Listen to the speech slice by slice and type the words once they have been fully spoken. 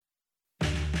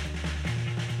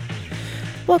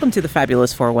Welcome to the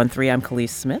Fabulous 413. I'm Khalees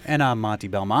Smith. And I'm Monty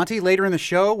Belmonte. Later in the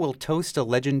show, we'll toast a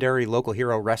legendary local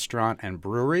hero restaurant and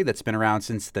brewery that's been around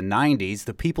since the 90s,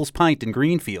 the People's Pint in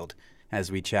Greenfield,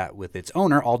 as we chat with its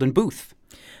owner, Alden Booth.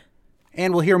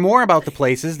 And we'll hear more about the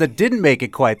places that didn't make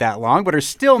it quite that long, but are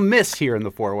still missed here in the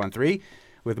 413,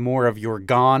 with more of your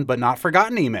gone but not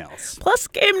forgotten emails. Plus,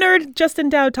 Game Nerd Justin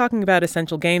Dowd talking about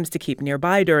essential games to keep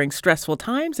nearby during stressful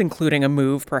times, including a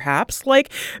move, perhaps,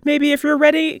 like maybe if you're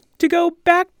ready to go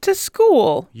back to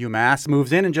school. UMass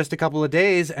moves in just a couple of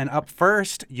days, and up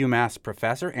first, UMass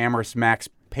professor Amherst Max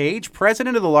Page,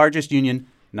 president of the largest union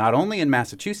not only in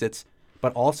Massachusetts,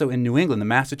 but also in New England, the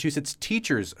Massachusetts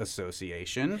Teachers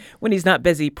Association. When he's not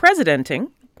busy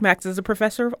presidenting, Max is a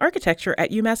professor of architecture at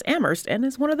UMass Amherst and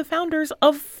is one of the founders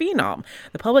of Phenom,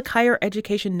 the public higher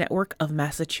education network of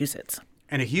Massachusetts.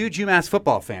 And a huge UMass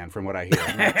football fan, from what I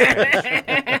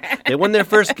hear. They won their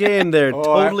first game. They're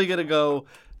totally going to go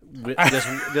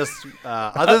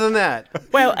other than that.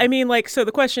 Well, I mean, so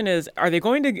the question is, are they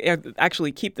going to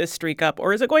actually keep this streak up,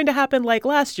 or is it going to happen like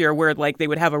last year where they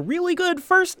would have a really good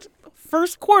first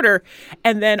quarter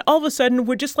and then all of a sudden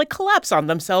would just collapse on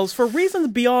themselves for reasons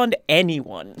beyond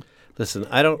anyone? Listen,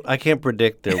 I can't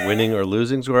predict their winning or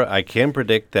losing score. I can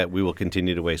predict that we will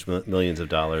continue to waste millions of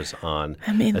dollars on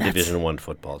a Division I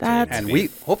football team. And we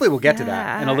hopefully we'll get to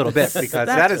that in a little bit, because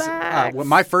that is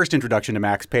my first introduction to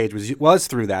Max Page was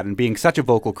through that, and being such a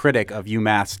vocal critic of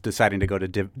UMass deciding to go to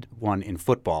Div 1 in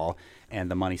football and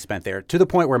the money spent there, to the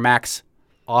point where Max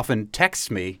often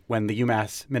texts me when the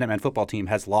UMass Minutemen football team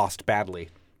has lost badly.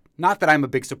 Not that I'm a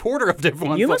big supporter of Div 1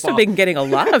 football. You must have been getting a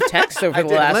lot of texts over the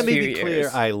last few years. Let me be clear,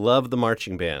 I love the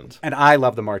marching band. And I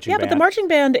love the marching band. Yeah, but the marching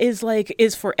band is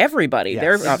for everybody.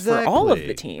 Yes. They're for all of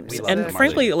the teams. And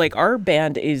frankly, our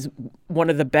band is one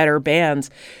of the better bands.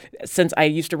 Since I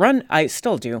used to I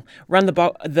still do, run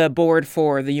the board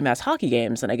for the UMass hockey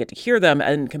games, and I get to hear them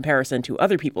in comparison to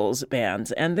other people's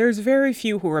bands. And there's very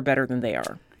few who are better than they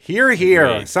are. Hear,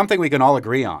 hear. Something we can all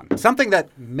agree on. Something that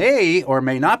may or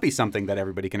may not be something that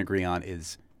everybody can agree on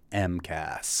is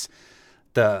MCAS.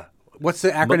 What's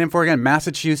the acronym for again?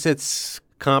 Massachusetts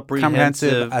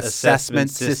Comprehensive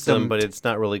Assessment System. But it's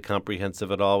not really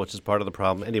comprehensive at all, which is part of the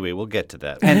problem. Anyway, we'll get to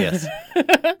that. Yes.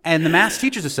 And the Mass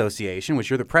Teachers Association, which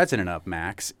you're the president of,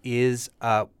 Max, is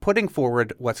putting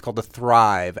forward what's called the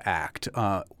Thrive Act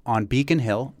on Beacon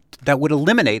Hill that would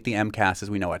eliminate the MCAS as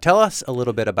we know it. Tell us a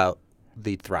little bit about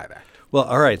the Thrive Act. Well,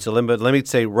 all right. So let me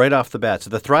say right off the bat. So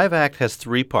the Thrive Act has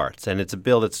three parts, and it's a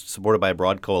bill that's supported by a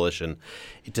broad coalition.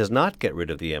 It does not get rid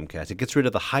of the MCAS. It gets rid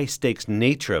of the high-stakes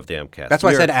nature of the MCAS. That's why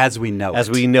I said as we know it. As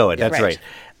we know it. Yeah, that's right.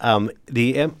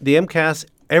 The MCAS,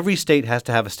 every state has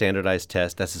to have a standardized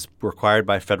test. That's required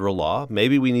by federal law.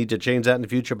 Maybe we need to change that in the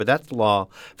future, but that's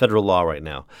federal law right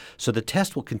now. So the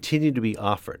test will continue to be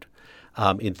offered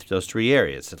in those three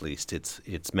areas, at least.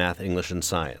 It's math, English, and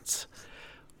science.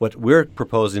 What we're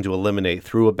proposing to eliminate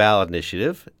through a ballot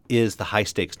initiative is the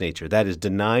high-stakes nature. That is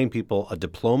denying people a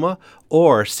diploma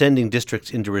or sending districts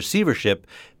into receivership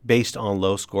based on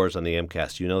low scores on the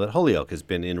MCAS. You know that Holyoke has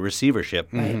been in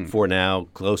receivership for now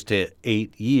close to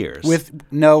 8 years. With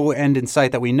no end in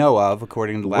sight that we know of,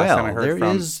 according to the last time I heard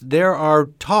from. There are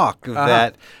talk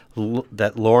that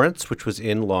Lawrence, which was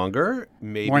in longer,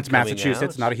 maybe Lawrence,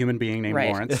 Massachusetts, not a human being named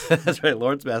Lawrence. That's right,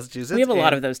 Lawrence, Massachusetts. We have a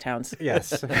lot of those towns. Yes.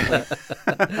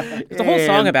 There's a whole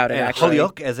song about it, actually.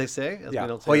 Holyoke, as they say.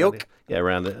 Holyoke. Yeah,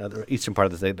 around the eastern part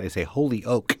of the state, they say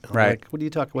Holyoke. Right.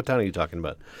 What town are you talking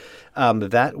about?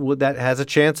 That has a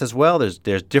chance as well.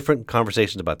 There's different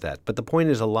conversations about that. But the point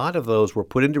is, a lot of those were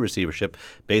put into receivership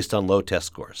based on low test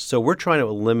scores. So we're trying to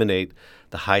eliminate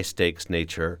the high-stakes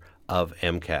nature of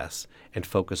MCAS and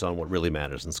focus on what really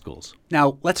matters in schools.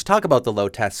 Now, let's talk about the low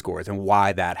test scores and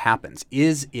why that happens.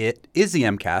 Is the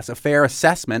MCAS a fair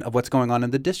assessment of what's going on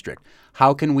in the district?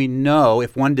 How can we know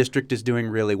if one district is doing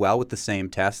really well with the same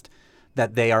test,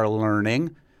 that they are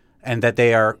learning and that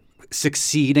they are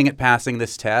succeeding at passing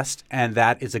this test, and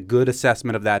that is a good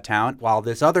assessment of that town, while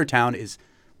this other town is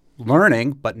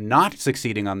learning but not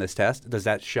succeeding on this test? Does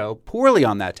that show poorly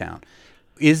on that town?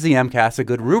 Is the MCAS a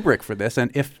good rubric for this?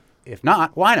 And if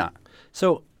not, why not?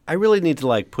 So I really need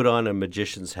to put on a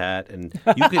magician's hat, and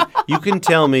you can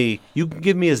tell me, you can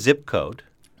give me a zip code,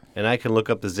 and I can look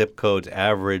up the zip code's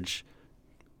average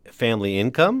family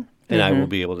income, and I will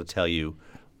be able to tell you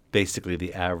basically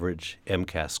the average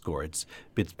MCAS score. It's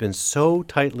been so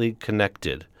tightly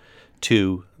connected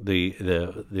to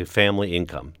the family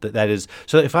income. That is,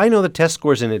 so if I know the test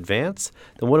scores in advance,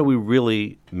 then what are we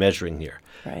really measuring here?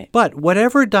 Right. But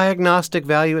whatever diagnostic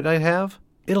value it might have,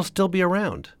 it'll still be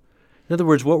around. In other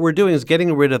words, what we're doing is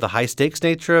getting rid of the high-stakes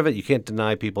nature of it. You can't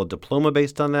deny people a diploma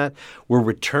based on that.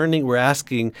 We're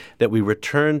asking that we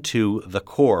return to the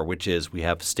core, which is we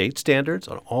have state standards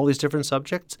on all these different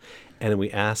subjects, and we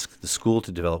ask the school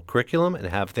to develop curriculum and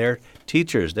have their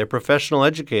teachers, their professional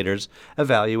educators,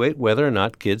 evaluate whether or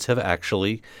not kids have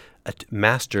actually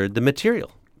mastered the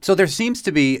material. So there seems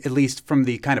to be, at least from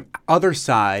the kind of other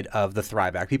side of the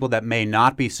Thrive Act, people that may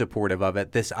not be supportive of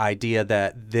it, this idea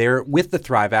that with the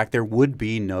Thrive Act, there would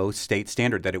be no state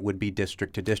standard, that it would be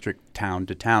district to district, town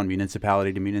to town,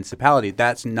 municipality to municipality.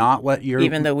 That's not what you're...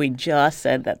 Even though we just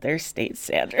said that they're state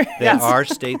standards. They are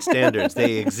state standards.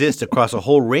 They exist across a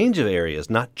whole range of areas,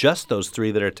 not just those 3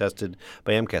 that are tested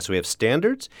by MCAS. So we have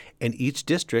standards, and each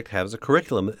district has a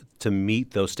curriculum to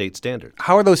meet those state standards.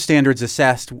 How are those standards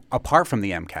assessed apart from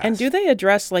the MCAS? And do they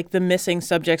address like the missing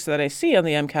subjects that I see on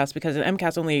the MCAS? Because the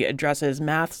MCAS only addresses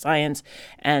math, science,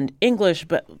 and English,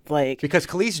 but like... Because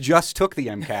Khalees just took the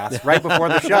MCAS right before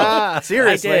the show.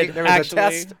 Seriously, I did, there was actually. a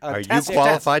test. Are you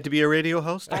qualified to be a radio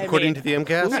host, according to the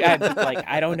MCAS?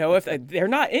 I don't know if they're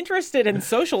not interested in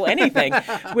social anything,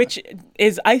 which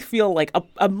is, I feel like,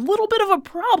 a little bit of a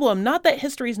problem. Not that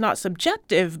history is not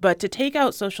subjective, but to take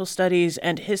out social studies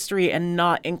and history and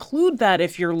not include that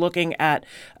if you're looking at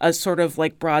a sort of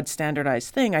like broad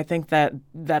standardized thing, I think that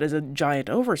is a giant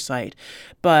oversight.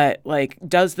 But like,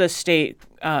 does the state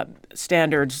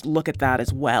standards look at that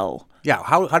as well? Yeah.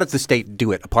 How does the state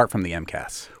do it apart from the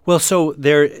MCAS? Well, so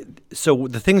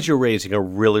the things you're raising are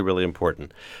really, really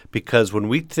important, because when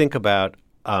we think about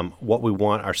what we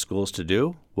want our schools to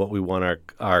do, what we want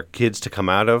our kids to come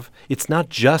out of, it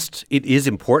is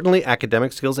importantly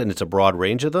academic skills, and it's a broad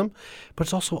range of them, but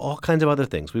it's also all kinds of other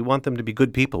things. We want them to be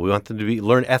good people. We want them to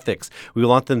learn ethics. We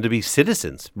want them to be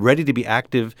citizens, ready to be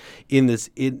active in this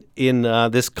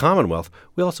this Commonwealth.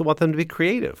 We also want them to be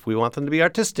creative. We want them to be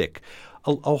artistic.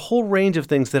 A whole range of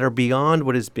things that are beyond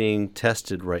what is being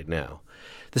tested right now.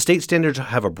 The state standards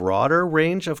have a broader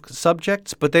range of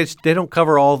subjects, but they don't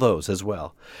cover all those as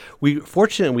well.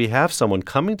 Fortunately, we have someone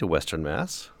coming to Western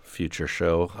Mass, future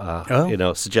show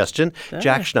suggestion.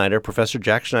 Jack Schneider, Professor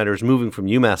Jack Schneider, is moving from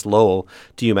UMass Lowell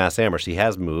to UMass Amherst. He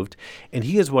has moved, and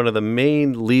he is one of the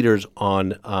main leaders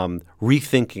on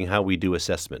rethinking how we do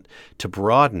assessment, to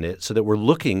broaden it so that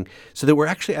we're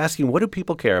actually asking, what do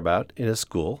people care about in a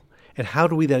school? And how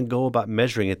do we then go about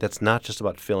measuring it? That's not just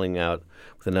about filling out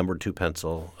with a number 2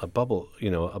 pencil, a bubble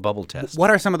test. What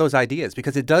are some of those ideas?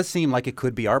 Because it does seem like it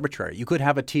could be arbitrary. You could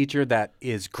have a teacher that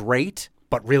is great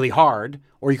but really hard,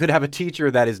 or you could have a teacher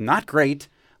that is not great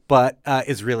but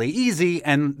is really easy,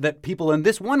 and that people in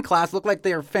this one class look like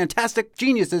they're fantastic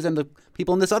geniuses, and the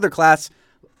people in this other class,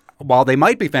 while they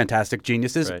might be fantastic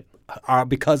geniuses, are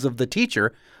because of the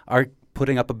teacher, are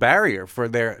putting up a barrier for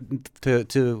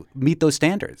to meet those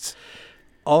standards.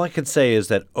 All I can say is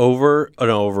that over and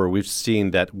over we've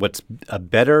seen that what's a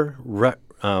better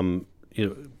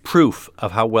proof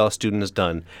of how well a student has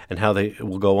done and how they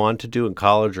will go on to do in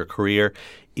college or career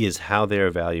is how they're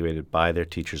evaluated by their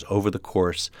teachers over the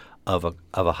course of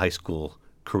a high school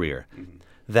career. Mm-hmm.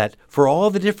 That for all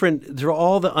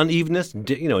the unevenness,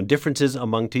 and differences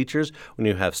among teachers, when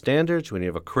you have standards, when you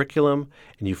have a curriculum,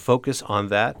 and you focus on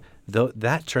that,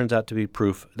 that turns out to be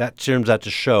proof. That turns out to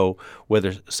show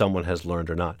whether someone has learned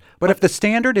or not. But if the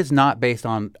standard is not based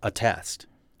on a test,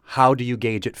 how do you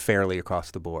gauge it fairly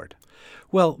across the board?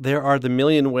 Well, there are the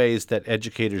million ways that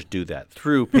educators do that,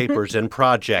 through papers and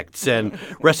projects and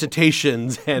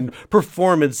recitations and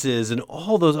performances and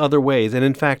all those other ways. And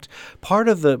in fact, part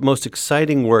of the most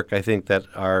exciting work I think that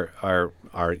our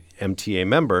MTA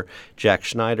member, Jack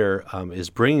Schneider, is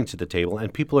bringing to the table,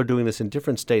 and people are doing this in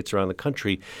different states around the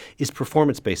country, is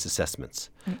performance-based assessments.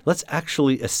 Mm-hmm. Let's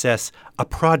actually assess a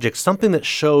project, something that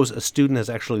shows a student has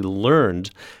actually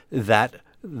learned that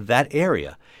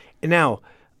area. And now,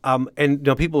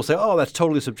 people will say, "Oh, that's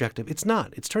totally subjective." It's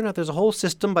not. It's turned out there's a whole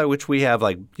system by which we have,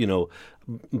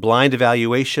 blind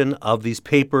evaluation of these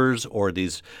papers or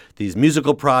these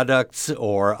musical products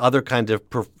or other kinds of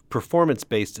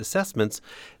performance-based assessments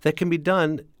that can be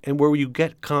done, and where you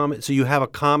get so you have a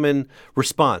common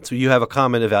response, you have a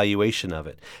common evaluation of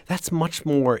it. That's much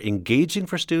more engaging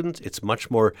for students. It's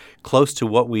much more close to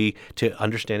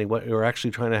understanding what we're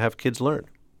actually trying to have kids learn.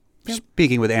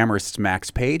 Speaking with Amherst's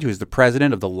Max Page, who is the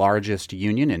president of the largest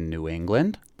union in New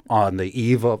England, on the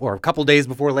eve of, or a couple days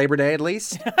before Labor Day at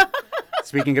least.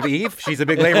 Speaking of Eve, she's a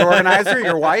big labor organizer,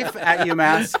 your wife at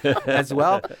UMass as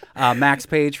well. Max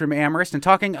Page from Amherst, and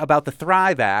talking about the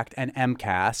Thrive Act and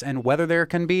MCAS and whether there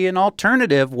can be an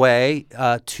alternative way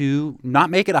to not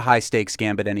make it a high-stakes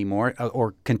gambit anymore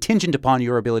or contingent upon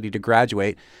your ability to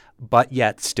graduate, but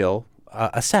yet still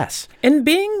assess. And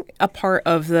being a part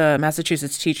of the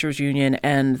Massachusetts Teachers Union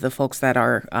and the folks that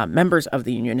are members of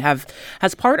the union,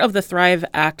 has part of the Thrive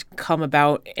Act come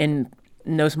about in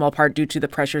no small part due to the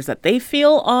pressures that they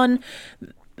feel on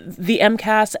the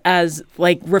MCAS as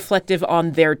like reflective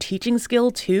on their teaching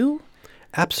skill too?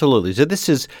 Absolutely. So this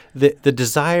is the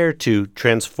desire to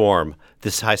transform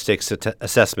this high-stakes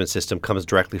assessment system comes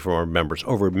directly from our members.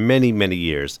 Over many, many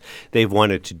years, they've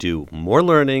wanted to do more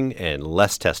learning and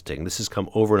less testing. This has come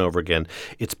over and over again.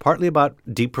 It's partly about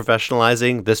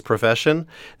deprofessionalizing this profession.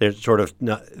 They're sort of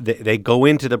they go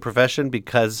into the profession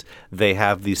because they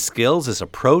have these skills, this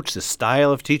approach, this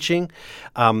style of teaching,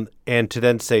 and to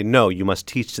then say, no, you must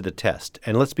teach to the test.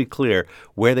 And let's be clear,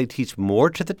 where they teach more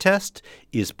to the test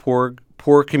is poor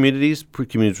communities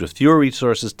with fewer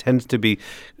resources, tends to be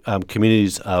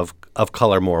communities of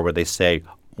color more, where they say,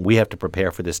 we have to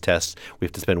prepare for this test. We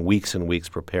have to spend weeks and weeks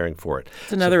preparing for it.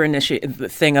 It's another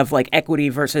thing of like equity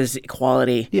versus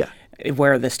equality. Yeah.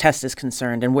 Where this test is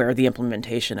concerned and where the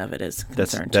implementation of it is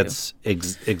concerned That's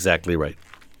exactly right.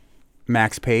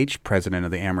 Max Page, president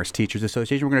of the Amherst Teachers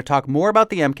Association. We're going to talk more about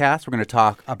the MCAS. We're going to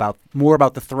talk more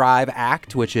about the Thrive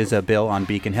Act, which is a bill on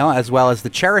Beacon Hill, as well as the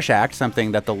Cherish Act,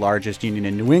 something that the largest union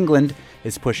in New England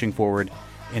is pushing forward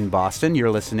in Boston.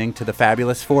 You're listening to the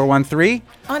Fabulous 413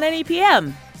 on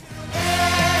NEPM.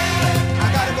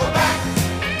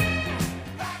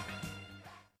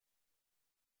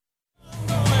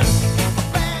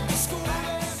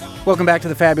 Welcome back to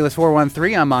the Fabulous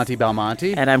 413. I'm Monty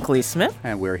Belmonte. And I'm Khalees Smith.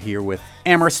 And we're here with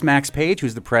Amherst Max Page,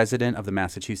 who's the president of the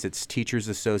Massachusetts Teachers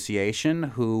Association,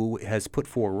 who has put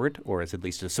forward, or is at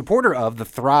least a supporter of, the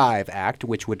Thrive Act,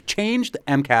 which would change the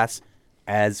MCAS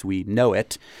as we know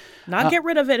it. Not get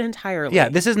rid of it entirely. Yeah,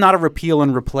 this is not a repeal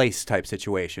and replace type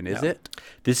situation, is it?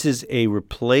 This is a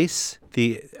replace.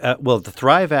 The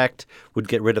Thrive Act would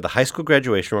get rid of the high school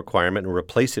graduation requirement and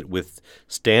replace it with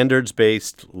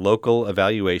standards-based local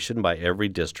evaluation by every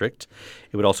district.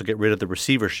 It would also get rid of the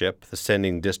receivership, the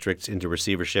sending districts into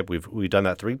receivership. We've done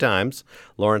that 3 times.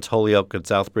 Lawrence, Holyoke, and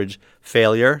Southbridge,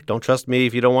 failure. Don't trust me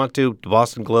if you don't want to. The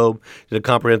Boston Globe did a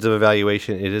comprehensive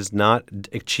evaluation. It has not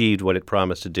achieved what it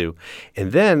promised to do.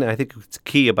 And then I think what's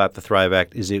key about the Thrive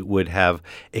Act is it would have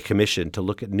a commission to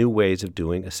look at new ways of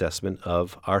doing assessment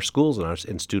of our schools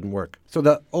and student work.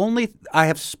 So I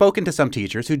have spoken to some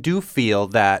teachers who do feel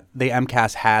that the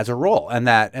MCAS has a role, and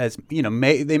that, as you know,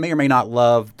 they may or may not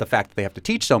love the fact that they have to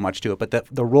teach so much to it, but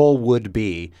the role would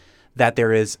be that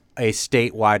there is a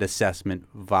statewide assessment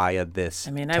via this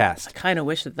test. I kind of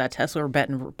wish that test were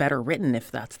better written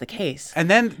if that's the case. And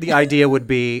then the idea would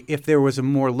be, if there was a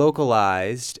more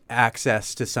localized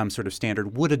access to some sort of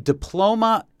standard, would a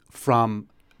diploma from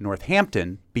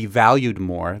Northampton be valued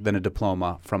more than a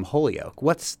diploma from Holyoke?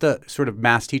 What's the sort of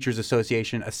Mass Teachers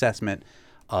Association assessment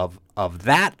of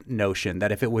that notion,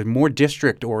 that if it was more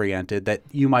district oriented, that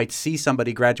you might see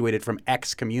somebody graduated from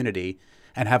X community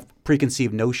and have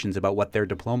preconceived notions about what their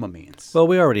diploma means? Well,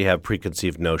 we already have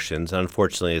preconceived notions.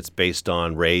 Unfortunately, it's based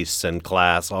on race and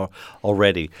class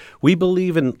already.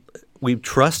 We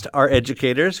trust our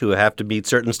educators, who have to meet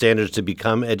certain standards to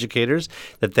become educators,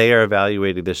 that they are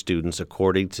evaluating their students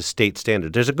according to state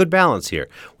standards. There's a good balance here.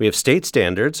 We have state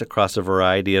standards across a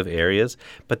variety of areas,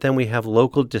 but then we have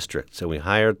local districts, and we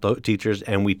hire teachers,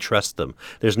 and we trust them.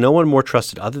 There's no one more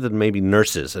trusted, other than maybe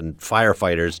nurses and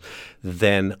firefighters,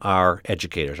 than our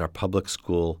educators, our public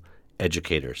school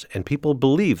educators. And people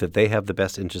believe that they have the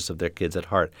best interests of their kids at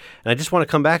heart. And I just want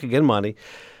to come back again, Monty.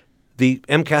 The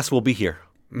MCAS will be here.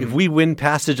 If we win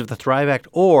passage of the Thrive Act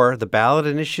or the ballot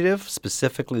initiative,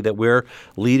 specifically that we're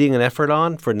leading an effort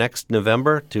on for next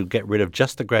November to get rid of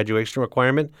just the graduation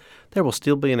requirement, there will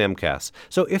still be an MCAS.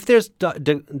 So if there's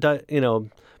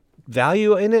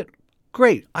value in it,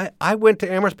 great. I went to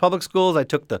Amherst Public Schools. I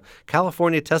took the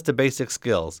California Test of Basic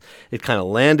Skills. It kind of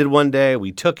landed one day.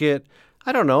 We took it.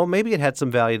 I don't know, maybe it had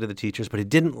some value to the teachers, but it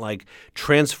didn't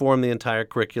transform the entire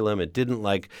curriculum. It didn't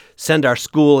send our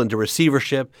school into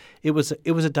receivership. It was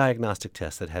a diagnostic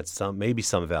test that had some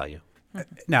value.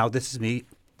 Now, this is me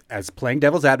as playing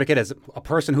devil's advocate, as a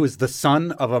person who is the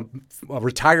son of a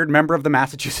retired member of the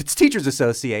Massachusetts Teachers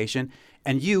Association,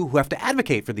 and you who have to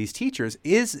advocate for these teachers.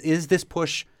 Is this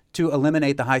push to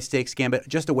eliminate the high-stakes gambit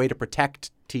just a way to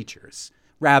protect teachers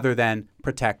rather than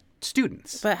protect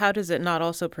students? But how does it not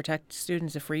also protect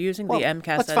students if we're using the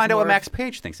MCAS? Let's find out what Max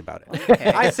Page thinks about it.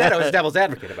 Okay. I said I was devil's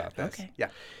advocate about this. Okay. Yeah.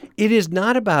 It is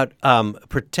not about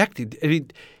protecting. I mean,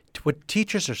 what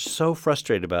teachers are so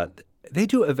frustrated about, they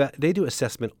do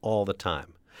assessment all the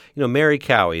time. You know, Mary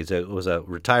Cowie was a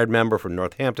retired member from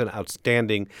Northampton,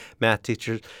 outstanding math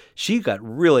teacher. She got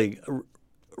really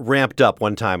ramped up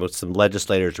one time with some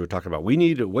legislators who were talking about we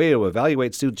need a way to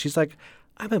evaluate students. She's like,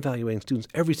 I'm evaluating students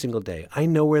every single day. I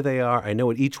know where they are. I know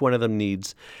what each one of them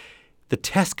needs. The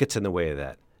test gets in the way of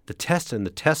that. The test and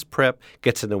the test prep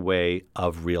gets in the way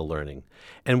of real learning.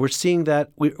 And we're seeing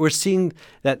that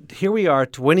here we are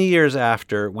 20 years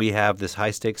after we have this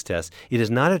high-stakes test. It has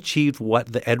not achieved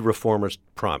what the ed reformers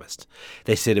promised.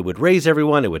 They said it would raise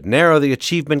everyone, it would narrow the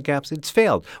achievement gaps. It's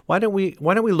failed. Why don't we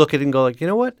look at it and go like, you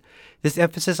know what? This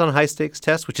emphasis on high-stakes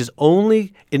tests, which is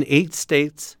only in 8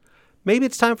 states, maybe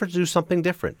it's time for us to do something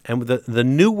different. And the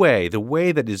new way, the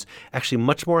way that is actually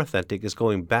much more authentic, is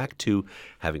going back to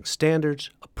having standards,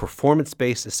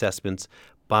 performance-based assessments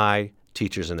by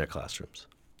teachers in their classrooms.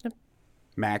 Yep.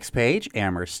 Max Page,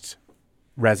 Amherst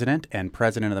resident and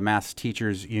president of the Mass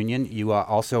Teachers Union. You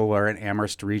also are an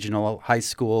Amherst Regional High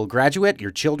School graduate.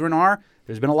 Your children are.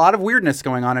 There's been a lot of weirdness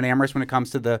going on in Amherst when it comes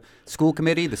to the school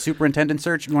committee, the superintendent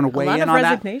search. You want to weigh in on that? A lot of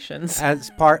resignations. As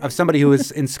part of somebody who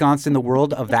is ensconced in the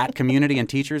world of that community and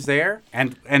teachers there,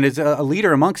 and is a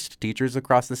leader amongst teachers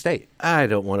across the state. I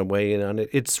don't want to weigh in on it.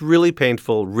 It's really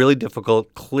painful, really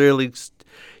difficult. Clearly,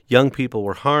 young people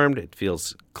were harmed. It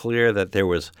feels clear that there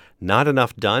was not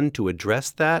enough done to address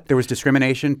that. There was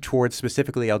discrimination towards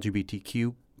specifically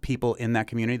LGBTQ people in that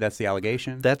community. That's the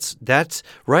allegation. That's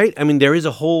right. I mean, there is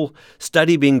a whole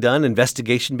study being done,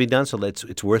 investigation being done, so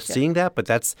it's worth seeing that. But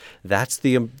that's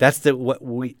what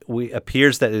we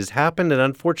appears that has happened, and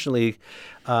unfortunately,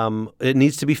 it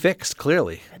needs to be fixed.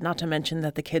 Clearly, not to mention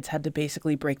that the kids had to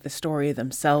basically break the story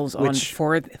themselves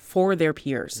for their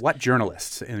peers. What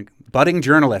journalists, budding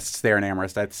journalists there in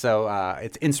Amherst? That's so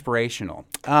it's inspirational.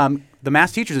 The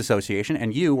Mass Teachers Association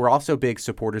and you were also big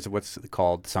supporters of what's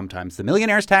called sometimes the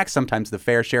millionaire's tax, sometimes the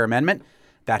Fair Share Amendment,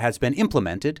 that has been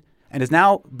implemented and is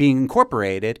now being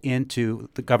incorporated into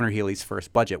the Governor Healey's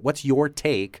first budget. What's your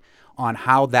take on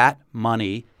how that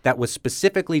money that was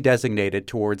specifically designated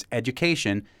towards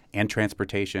education and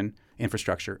transportation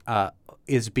infrastructure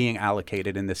is being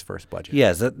allocated in this first budget?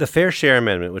 Yes, the Fair Share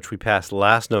Amendment, which we passed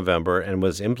last November and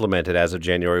was implemented as of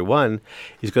January 1,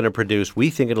 is going to produce, we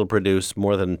think it'll produce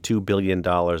more than $2 billion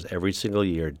every single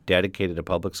year dedicated to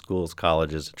public schools,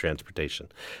 colleges, and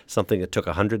transportation. Something that took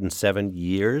 107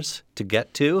 years to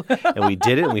get to, and we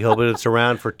did it, and we hope it's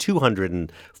around for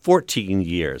 214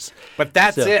 years. But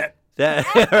that's it.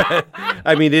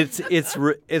 I mean,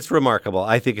 it's remarkable.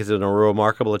 I think it's a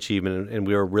remarkable achievement, and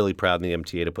we were really proud in the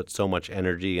MTA to put so much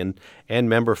energy and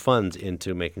member funds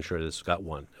into making sure this got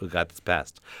this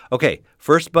passed. Okay,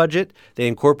 first budget, they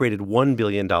incorporated $1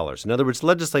 billion. In other words, the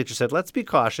legislature said, let's be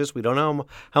cautious. We don't know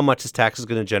how much this tax is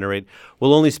going to generate.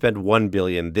 We'll only spend $1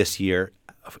 billion this year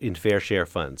in fair share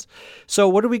funds. So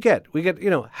what do we get? We get,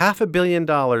 $500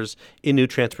 million in new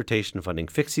transportation funding,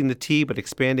 fixing the T, but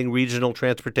expanding regional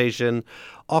transportation,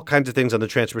 all kinds of things on the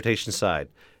transportation side.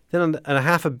 Then on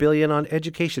 $500 million on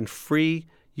education, free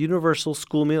universal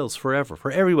school meals forever for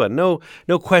everyone. No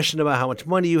question about how much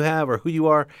money you have or who you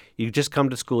are. You just come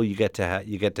to school. You get to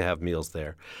have meals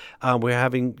there. We're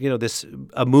having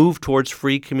a move towards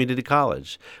free community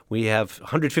college. We have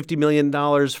 $150 million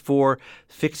for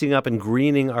fixing up and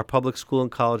greening our public school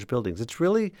and college buildings. It's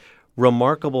really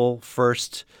remarkable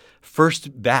first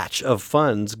batch of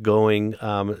funds going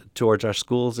towards our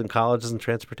schools and colleges and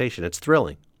transportation. It's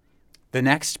thrilling. The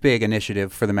next big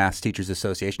initiative for the Mass Teachers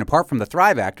Association, apart from the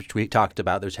Thrive Act, which we talked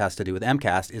about, which has to do with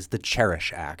MCAS, is the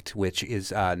Cherish Act, which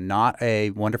is not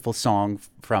a wonderful song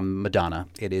from Madonna.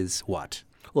 It is what?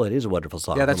 Well, it is a wonderful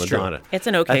song from Madonna. True. It's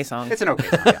an okay song. It's an okay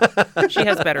song, yeah. She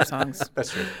has better songs.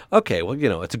 That's true. Okay, well,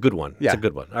 it's a good one. Yeah. It's a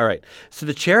good one. All right. So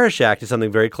the Cherish Act is something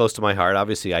very close to my heart.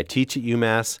 Obviously, I teach at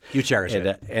UMass. You cherish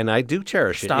it. And I do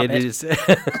cherish Stop it. it. It is...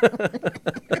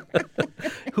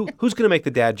 Who's going to make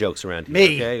the dad jokes around here?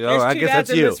 Me. Okay? There's I two guess dads that's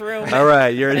in you. this room. All right.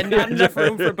 You're And not enough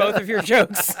room for both of your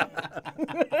jokes.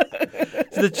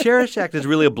 So the Cherish Act is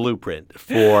really a blueprint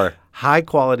for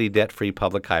high-quality, debt-free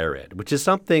public higher ed, which is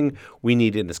something we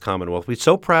need in this Commonwealth. We're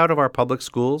so proud of our public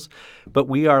schools, but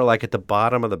we are like at the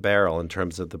bottom of the barrel in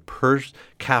terms of the per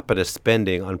capita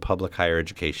spending on public higher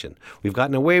education. We've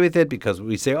gotten away with it because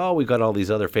we say, we've got all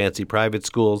these other fancy private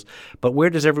schools, but where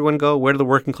does everyone go? Where do the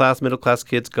working class, middle class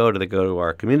kids go? Do they go to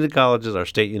our community colleges, our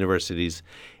state universities,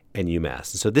 and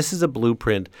UMass? And so this is a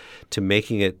blueprint to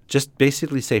making it just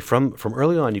basically say from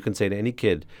early on, you can say to any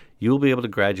kid, you will be able to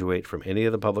graduate from any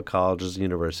of the public colleges and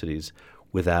universities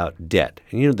without debt.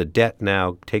 And the debt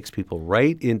now takes people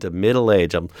right into middle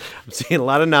age. I'm seeing a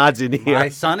lot of nods in here. My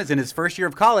son is in his first year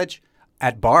of college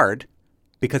at Bard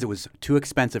because it was too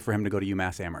expensive for him to go to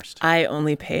UMass Amherst. I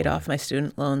only paid off my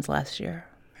student loans last year.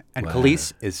 And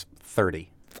Khalees is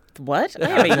 30. What? I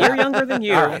am a year younger than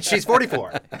you. All right, she's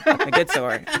 44. A good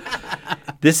sword.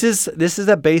 This is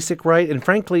a basic right, and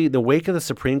frankly, the wake of the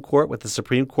Supreme Court, what the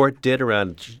Supreme Court did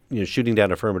around shooting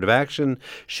down affirmative action,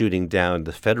 shooting down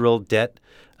the federal debt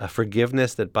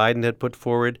forgiveness that Biden had put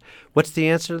forward. What's the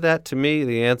answer to that? To me,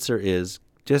 the answer is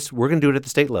just we're going to do it at the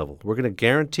state level. We're going to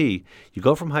guarantee you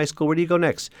go from high school. Where do you go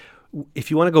next?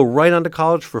 If you want to go right on to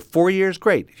college for 4 years,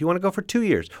 great. If you want to go for 2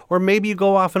 years, or maybe you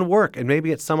go off and work, and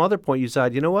maybe at some other point you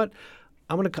decide, you know what?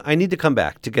 I need to come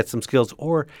back to get some skills,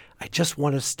 or I just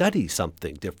want to study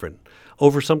something different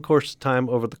over some course of time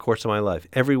over the course of my life.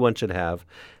 Everyone should have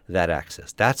that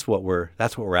access. That's what we're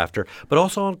after, but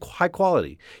also on high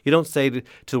quality. You don't say to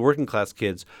the working class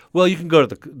kids, well, you can go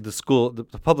to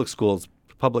the public schools,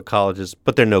 public colleges,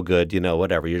 but they're no good,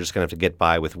 whatever. You're just going to have to get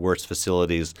by with worse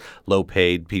facilities, low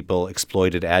paid people,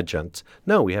 exploited adjuncts.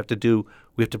 No, we have to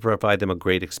provide them a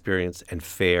great experience and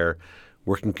fair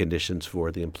working conditions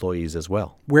for the employees as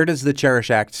well. Where does the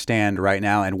Cherish Act stand right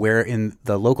now, and where in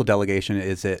the local delegation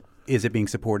is it being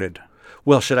supported?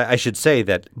 Well, I should say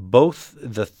that both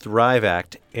the Thrive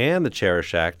Act and the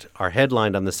Cherish Act are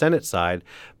headlined on the Senate side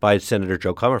by Senator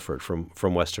Joe Comerford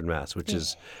from Western Mass, which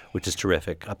is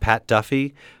terrific. Pat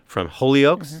Duffy from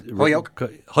Holyoke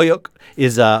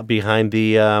is behind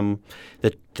the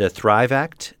Thrive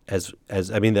Act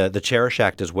the Cherish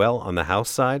Act as well on the House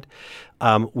side.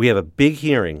 We have a big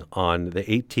hearing on the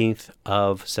 18th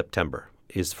of September.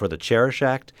 Is for the Cherish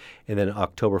Act, and then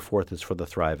October 4th is for the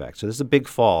Thrive Act. So this is a big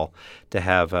fall to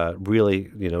have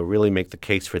really make the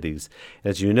case for these.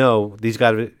 As you know, these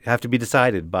have to be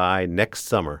decided by next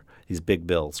summer, these big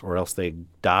bills, or else they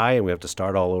die and we have to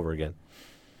start all over again.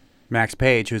 Max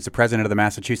Page, who's the president of the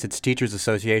Massachusetts Teachers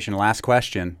Association, last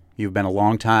question. You've been a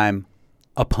long-time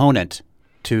opponent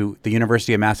to the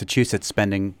University of Massachusetts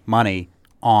spending money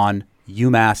on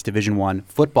UMass Division I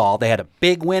football. They had a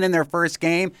big win in their first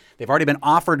game. They've already been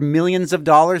offered millions of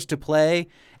dollars to play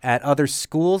at other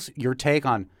schools. Your take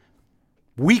on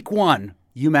week 1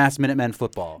 UMass Minutemen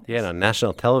football? Yeah, on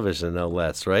national television, no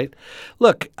less, right?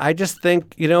 Look, I just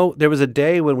think, there was a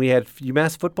day when we had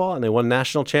UMass football and they won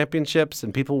national championships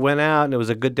and people went out and it was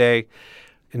a good day.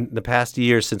 In the past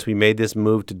years since we made this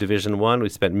move to Division I, we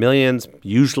spent millions.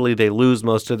 Usually they lose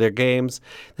most of their games.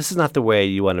 This is not the way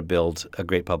you want to build a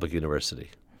great public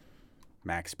university.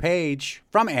 Max Page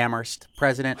from Amherst,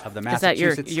 president of the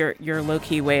Massachusetts. Is that your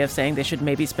low-key way of saying they should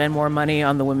maybe spend more money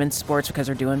on the women's sports because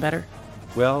they're doing better?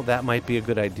 Well, that might be a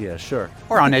good idea, sure.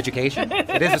 Or on education.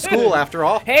 It is a school, after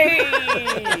all. Hey!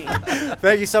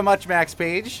 Thank you so much, Max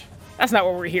Page. That's not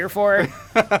what we're here for.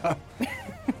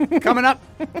 Coming up,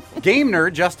 game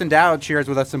nerd Justin Dowd shares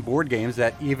with us some board games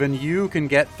that even you can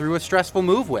get through a stressful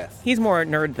move with. He's more a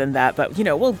nerd than that, but,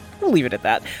 we'll leave it at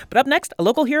that. But up next, a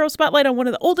local hero spotlight on one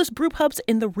of the oldest brew pubs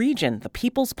in the region, the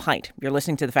People's Pint. You're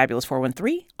listening to the Fabulous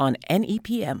 413 on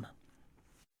NEPM.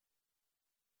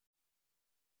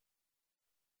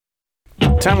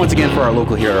 Time once again for our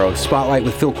local hero spotlight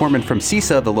with Phil Corman from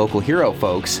CISA, the local hero,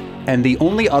 folks. And the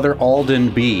only other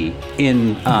Alden B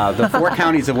in the 4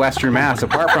 counties of Western Mass,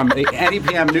 apart from the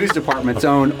NEPM News Department's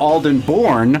own Alden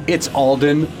Bourne, it's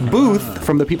Alden Booth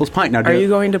from the People's Pint. Now, are you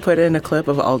going to put in a clip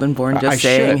of Alden Bourne just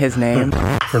saying his name?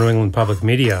 For New England Public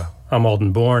Media, I'm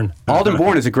Alden Bourne. Alden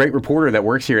Bourne is a great reporter that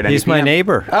works here at NEPM. He's my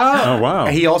neighbor. Oh, wow.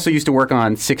 He also used to work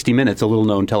on 60 Minutes, a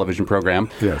little-known television program.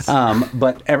 Yes.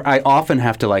 But I often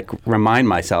have to, remind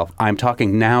myself, I'm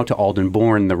talking now to Alden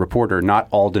Bourne, the reporter, not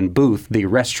Alden Booth, the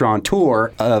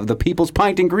restaurateur of the People's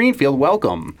Pint in Greenfield.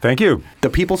 Welcome. Thank you. The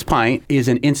People's Pint is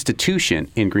an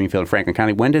institution in Greenfield, Franklin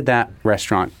County. When did that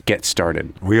restaurant get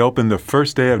started? We opened the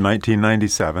first day of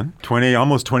 1997,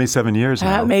 almost 27 years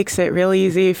now. That makes it real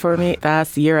easy for me.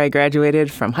 That's the year I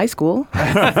graduated from high school.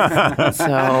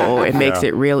 So it makes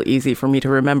it real easy for me to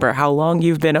remember how long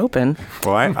you've been open.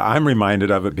 Well, I'm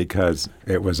reminded of it because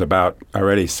it was about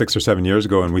already 6 or 7 years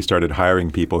ago and we started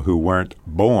hiring people who weren't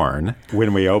born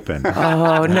when we opened.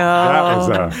 Oh, no.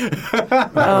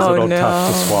 That was a little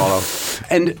tough to swallow.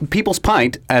 And People's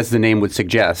Pint, as the name would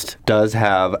suggest, does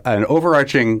have an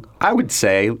overarching, I would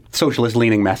say,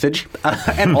 socialist-leaning message,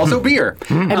 and also beer.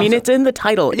 I mean, it's in the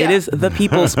title. Yeah. It is the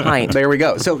People's Pint. There we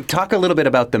go. So talk a little bit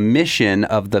about the mission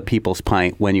of the People's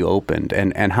Pint when you opened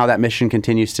and how that mission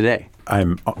continues today.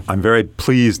 I'm very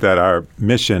pleased that our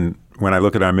mission, when I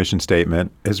look at our mission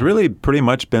statement, has really pretty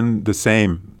much been the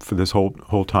same for this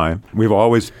whole time. We've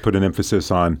always put an emphasis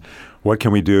on what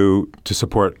can we do to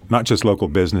support not just local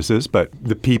businesses, but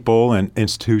the people and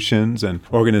institutions and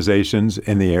organizations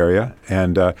in the area,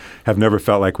 and have never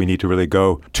felt like we need to really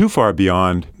go too far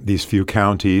beyond these few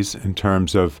counties in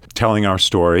terms of telling our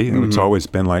story. And it's always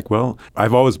been like, well,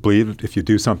 I've always believed if you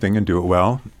do something and do it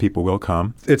well, people will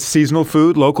come. It's seasonal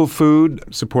food, local food,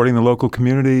 supporting the local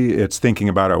community. It's thinking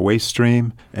about our waste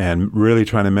stream and really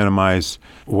trying to minimize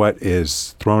what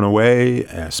is thrown away,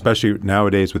 especially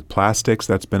nowadays with plastics.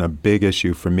 That's been a big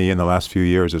issue for me in the last few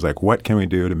years, is like, what can we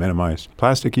do to minimize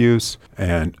plastic use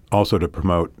and also to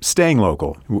promote staying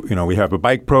local? We have a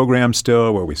bike program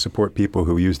still where we support people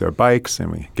who use their bikes,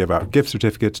 and we give out gift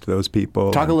certificates to those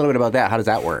people. Talk a little bit about that. How does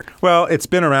that work? Well, it's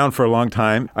been around for a long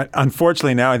time.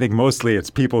 Unfortunately, now I think mostly it's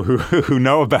people who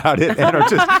know about it and are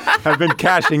just have been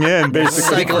cashing in,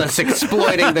 basically. Cyclists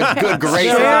exploiting the good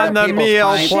graces Share of the people's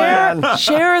meal time. plan.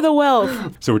 Share the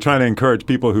wealth. So we're trying to encourage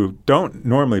people who don't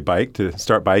normally bike to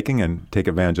start biking and take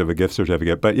advantage of a gift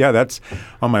certificate. But yeah, that's,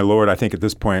 oh my Lord, I think at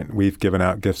this point we've given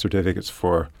out gift certificates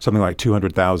for something like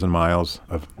 200,000 miles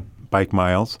of bike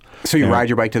miles. So you ride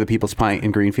your bike to the People's Pint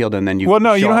in Greenfield, and then you Well,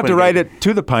 no, you show don't up have to and ride get- it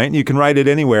to the pint. You can ride it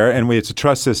anywhere, and it's a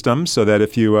trust system, so that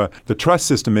if you, the trust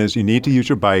system is you need to use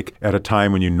your bike at a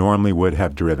time when you normally would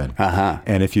have driven.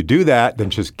 And if you do that, then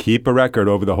just keep a record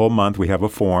over the whole month. We have a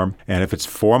form, and if it's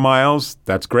 4 miles,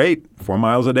 that's great. 4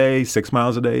 miles a day, 6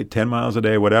 miles a day, 10 miles a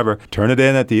day, whatever. Turn it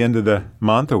in at the end of the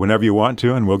month or whenever you want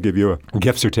to, and we'll give you a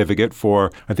gift certificate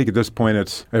for, I think at this point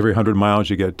it's every 100 miles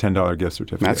you get a $10 gift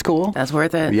certificate. That's cool. That's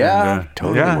worth it. Yeah,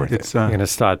 totally worth it. It's, You're going to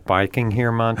start biking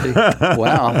here, Monty?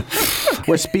 Well,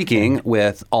 we're speaking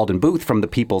with Alden Booth from the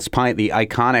People's Pint, the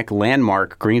iconic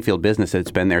landmark Greenfield business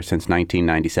that's been there since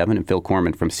 1997, and Phil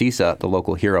Corman from CISA, the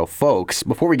local hero. Folks,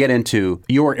 before we get into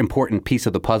your important piece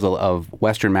of the puzzle of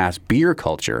Western Mass beer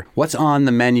culture, what's on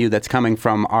the menu that's coming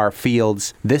from our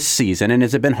fields this season? And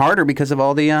has it been harder because of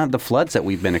all the floods that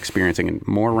we've been experiencing and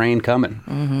more rain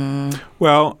coming?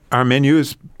 Well, our menu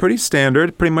is pretty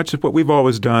standard, pretty much what we've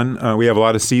always done. We have a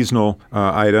lot of seasonal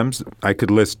items. I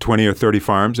could list 20 or 30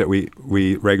 farms that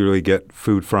we regularly get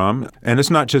food from. And it's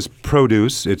not just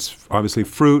produce. It's obviously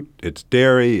fruit, it's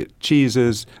dairy,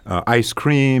 cheeses, ice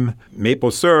cream,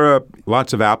 maple syrup,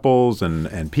 lots of apples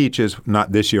and peaches.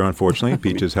 Not this year, unfortunately.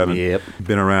 Peaches haven't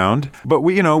been around. But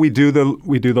we do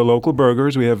the local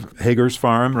burgers. We have Hager's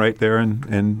Farm right there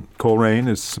in Coleraine.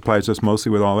 It supplies us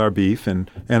mostly with all our beef and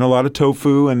a lot of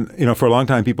tofu. And for a long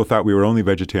time, people thought we were only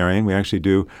vegetarian. We actually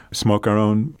do smoke our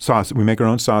own sausage. We make our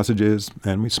own sausages,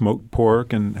 and we smoke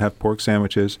pork and have pork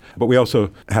sandwiches. But we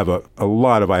also have a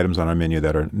lot of items on our menu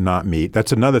that are not meat.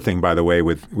 That's another thing, by the way,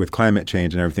 with climate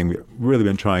change and everything. We've really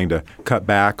been trying to cut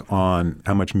back on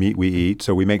how much meat we eat.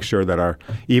 So we make sure that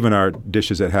even our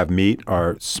dishes that have meat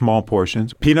are small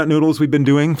portions. Peanut noodles we've been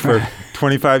doing for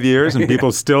 25 years, and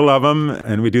people still love them.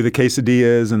 And we do the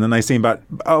quesadillas. And the nice thing about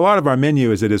a lot of our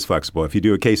menu is it is flexible. If you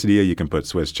do a quesadilla, you can put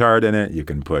Swiss chard in it. You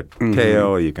can put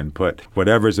kale. You can put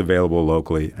whatever's available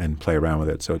locally and play around with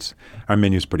it. So our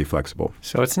menu's pretty flexible.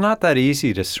 So it's not that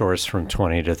easy to source from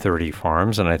 20 to 30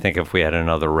 farms. And I think if we had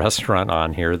another restaurant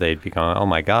on here, they'd be going, oh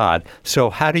my God. So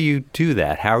how do you do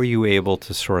that? How are you able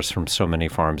to source from so many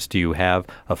farms? Do you have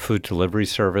a food delivery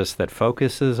service that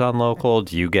focuses on local?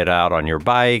 Do you get out on your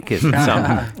bike? Is it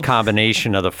some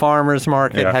combination of the farmer's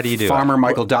market? Yeah. How do you do Farmer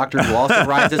Michael Doctor, who also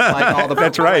rides his bike all the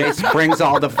That's right. place, brings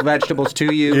all the vegetables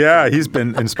to you. Yeah, he's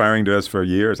been inspiring to us for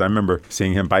years. I remember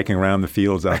seeing him biking around the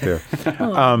fields out there.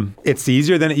 It's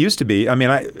easier than it used to be. I mean,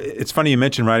 it's funny you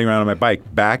mentioned riding around on my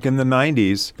bike. Back in the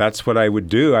 90s, that's what I would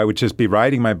do. I would just be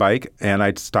riding my bike, and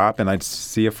I'd stop, and I'd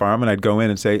see a farm, and I'd go in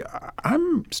and say,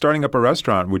 I'm starting up a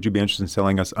restaurant. Would you be interested in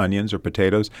selling us onions or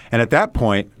potatoes? And at that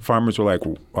point, farmers were like,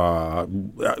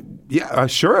 yeah,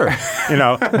 sure.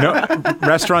 No,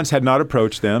 restaurants had not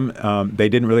approached them. They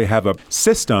didn't really have a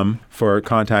system for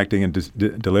contacting and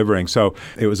delivering. So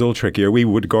it was a little trickier. We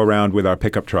would go around with our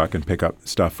pickup truck and pick up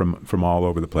stuff from all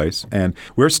over the place. And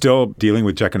we're still dealing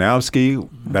with Jekanowski.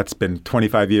 That's been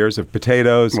 25 years of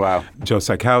potatoes. Wow. Joe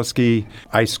Sikowski.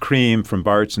 Ice cream from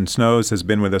Bart's and Snow's has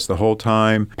been with us the whole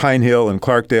time. Pine Hill and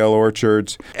Clarkdale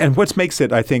orchards. And what makes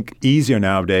it, I think, easier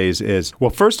nowadays is, well,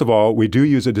 first of all, we do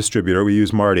use a distributor. We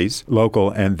use Marty's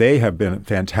local, and they have been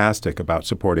fantastic about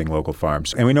supporting local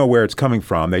farms. And we know where it's coming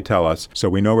from. They tell us. So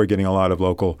we know we're getting a lot of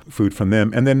local food from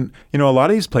them. And then, a lot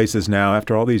of these places now,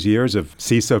 after all these years of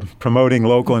CISA promoting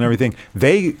local and everything,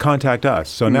 they contact us.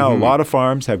 So now a lot of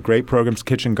farms have great programs.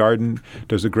 Kitchen Garden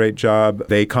does a great job.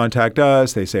 They contact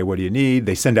us. They say, what do you need?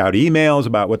 They send out emails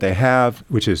about what they have,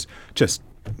 which is just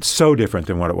so different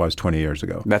than what it was 20 years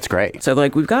ago. That's great. So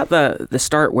like we've got the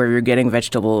start where you're getting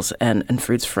vegetables and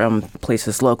fruits from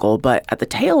places local, but at the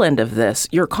tail end of this,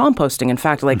 you're composting. In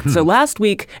fact, like so last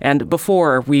week and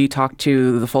before we talked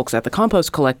to the folks at the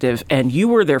Compost Collective and you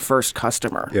were their first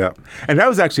customer. Yeah. And that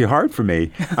was actually hard for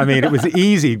me. I mean, it was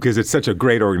easy because it's such a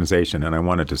great organization and I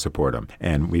wanted to support them.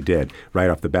 And we did right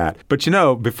off the bat. But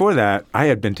before that, I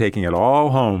had been taking it all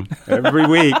home every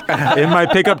week in my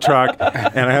pickup truck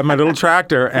and I have my little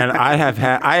tractor and I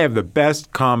have the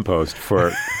best compost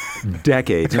for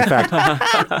decades. In fact,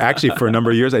 actually, for a number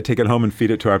of years, I take it home and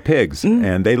feed it to our pigs,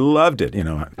 and they loved it.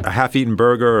 A half-eaten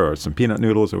burger or some peanut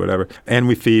noodles or whatever. And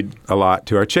we feed a lot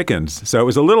to our chickens. So it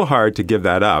was a little hard to give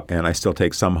that up, and I still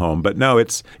take some home. But no,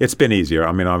 it's been easier.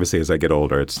 I mean, obviously, as I get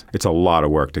older, it's a lot of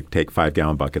work to take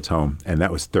 5-gallon buckets home, and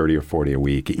that was 30 or 40 a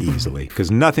week easily because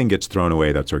nothing gets thrown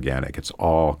away that's organic. It's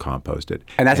all composted.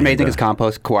 And that's amazing because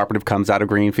Compost Cooperative comes out of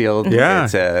Greenfield. Yeah.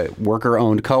 It's a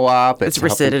worker-owned co-op. It's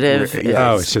recitative.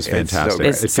 Oh, it's just fantastic.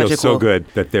 It's it feels so cool. good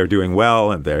that they're doing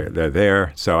well and they're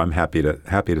there. So I'm happy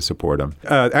to support them.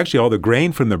 Actually, all the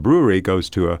grain from the brewery goes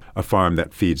to a farm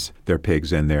that feeds their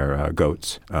pigs and their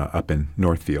goats up in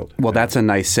Northfield. Well, that's a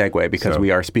nice segue because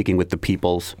we are speaking with the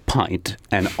People's Pint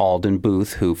and Alden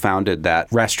Booth, who founded that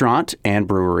restaurant and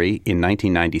brewery in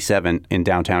 1997 in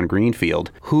downtown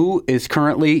Greenfield. Who is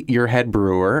currently your head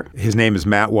brewer? His name is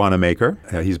Matt Wanamaker.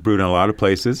 He's brewed in a lot of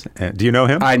places. Do you know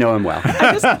him? I know him well.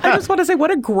 I just want to say,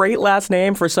 what a great last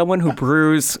name for someone who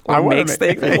brews or makes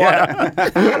things.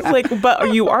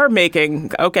 But you are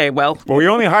making, okay, well. Well, we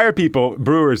only hire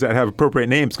brewers that have appropriate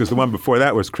names because the one before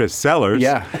that was Chris Sellers.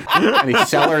 Yeah, and he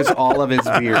cellars all of his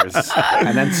beers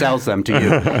and then sells them to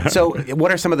you. So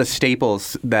what are some of the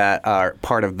staples that are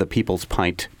part of the People's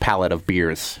Pint palette of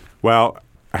beers? Well,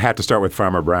 I had to start with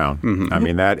Farmer Brown. I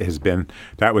mean, that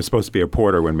was supposed to be a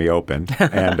porter when we opened,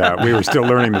 and we were still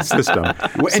learning the system.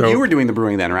 And you were doing the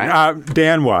brewing then, right?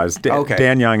 Dan was. Okay.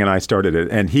 Dan Young and I started it,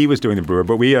 and he was doing the brewer,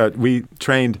 but we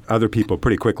trained other people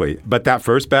pretty quickly. But that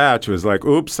first batch was like,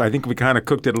 oops, I think we kind of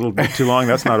cooked it a little bit too long.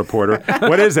 That's not a porter.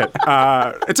 What is it?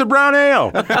 It's a brown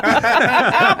ale.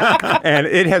 And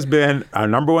it has been our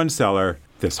number one seller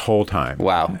this whole time.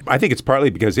 Wow. I think it's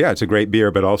partly because, it's a great beer,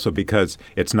 but also because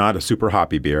it's not a super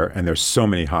hoppy beer, and there's so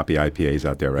many hoppy IPAs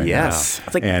out there right now. Yes.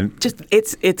 It's like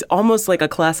it's almost like a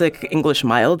classic English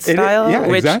mild style,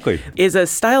 which exactly. is a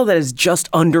style that is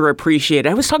just underappreciated.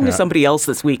 I was talking to somebody else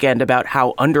this weekend about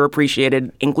how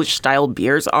underappreciated English style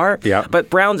beers are,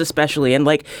 but browns especially, and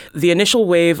like the initial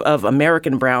wave of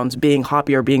American browns being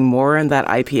hoppier, being more in that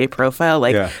IPA profile.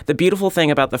 The beautiful thing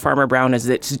about the Farmer Brown is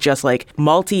it's just like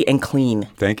malty and clean.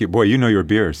 Thank you. Boy, you know your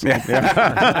beers. You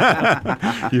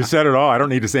said it all. I don't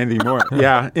need to say anything more.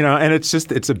 And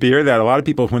it's a beer that a lot of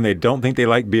people, when they don't think they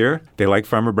like beer, they like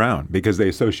Farmer Brown because they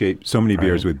associate so many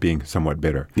beers with being somewhat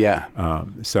bitter. Yeah.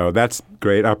 So that's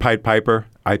great. Our Pied Piper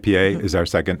IPA is our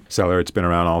second seller. It's been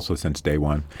around also since day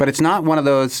one. But it's not one of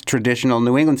those traditional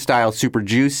New England style super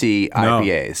juicy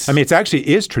IPAs. I mean, it actually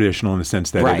is traditional in the sense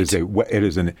that it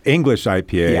is an English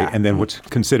IPA and then what's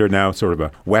considered now sort of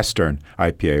a Western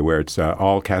IPA where it's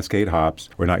all Cascade hops.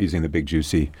 We're not using the big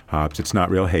juicy hops. It's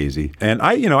not real hazy. And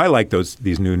I like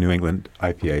these New England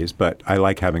IPAs, but I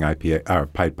like having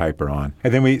Pied Piper on.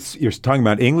 And then you're talking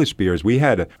about English beers. We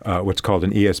had what's called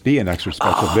an ESB, an extra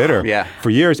special bitter, for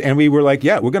years, and we were like,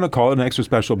 we're going to call it an extra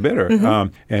special bitter.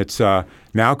 It's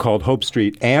now called Hope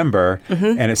Street Amber,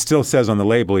 and it still says on the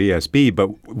label ESB. But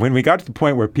when we got to the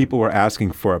point where people were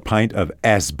asking for a pint of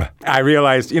ESB, I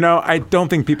realized, I don't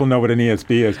think people know what an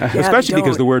ESB is, especially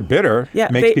because the word bitter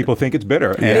makes people think it's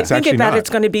bitter. And it's think actually that not. It's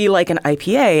going to be like an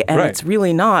IPA, and it's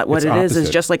really not. What it is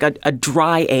just like a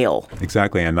dry ale.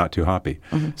 Exactly, and not too hoppy.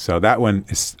 So that one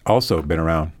has also been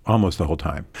around almost the whole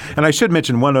time. And I should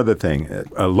mention one other thing,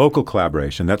 a local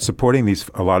collaboration that's supporting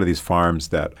a lot of these farms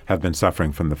that have been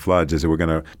suffering from the floods is that we're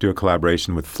going to do a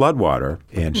collaboration with Floodwater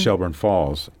in Shelburne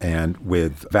Falls and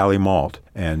with Valley Malt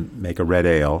and make a red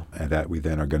ale that we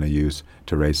then are going to use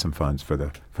to raise some funds for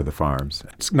the farms.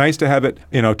 It's nice to have it,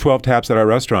 12 taps at our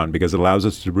restaurant because it allows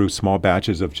us to brew small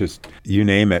batches of just, you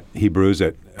name it, he brews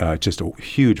it, just a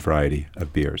huge variety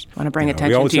of beers. Want to bring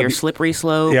attention to your slippery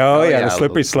slope? The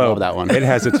slippery slope. Love that one. It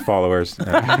has its followers.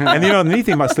 And the neat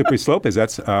thing about slippery slope is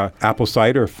that's apple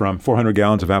cider from 400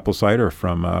 gallons of apple cider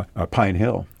from Pine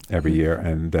Hill. every year.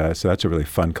 And so that's a really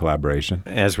fun collaboration.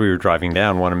 As we were driving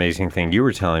down, one amazing thing you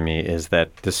were telling me is that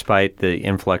despite the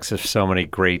influx of so many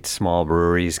great small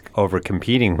breweries over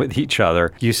competing with each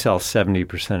other, you sell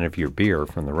 70% of your beer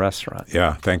from the restaurant.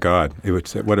 Yeah, thank God.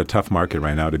 What a tough market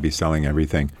right now to be selling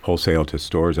everything wholesale to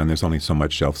stores, and there's only so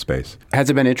much shelf space. Has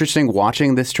it been interesting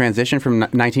watching this transition from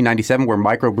 1997 where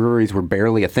microbreweries were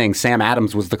barely a thing? Sam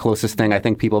Adams was the closest thing I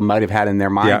think people might have had in their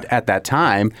mind at that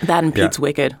time. That and Pete's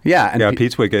Wicked. Yeah. And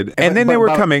Pete's Wicked. And then they were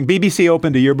coming. BBC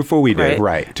opened a year before we did.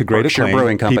 Right. To great Berkshire acclaim.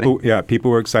 Brewing Company.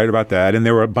 People were excited about that. And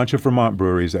there were a bunch of Vermont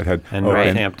breweries that had And opened.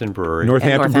 Northampton Brewery.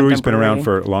 Northampton Brewery's been around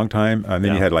for a long time. And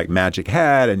then you had like Magic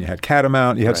Hat, and you had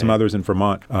Catamount. You had some others in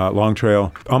Vermont, Long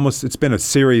Trail. It's been a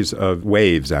series of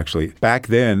waves, actually. Back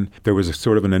then, there was a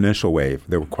sort of an initial wave.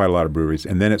 There were quite a lot of breweries.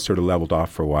 And then it sort of leveled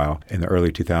off for a while in the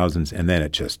early 2000s. And then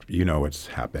it just, what's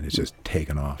happened. It's just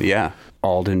taken off. Yeah.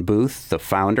 Alden Booth, the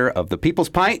founder of the People's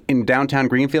Pint in downtown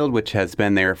Greenfield, which has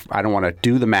been there. I don't want to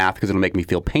do the math because it'll make me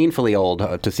feel painfully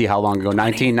old to see how long ago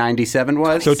 1997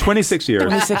 was. So 26 years.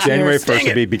 26 January years. 1st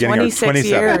will be beginning of 26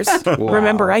 27. years. Wow.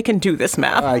 Remember, I can do this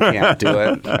math. I can't do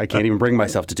it. I can't even bring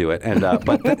myself to do it. And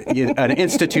an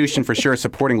institution for sure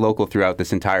supporting local throughout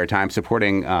this entire time,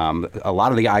 supporting a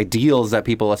lot of the ideals that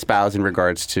people espouse in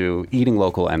regards to eating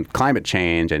local and climate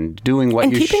change and doing what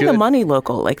and you should. And keeping the money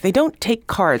local. Like, they don't take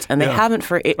cards, and they haven't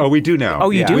for... Oh, we do now. Oh,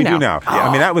 you do we now? We do now. Yeah.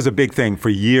 I mean, that was a big thing. For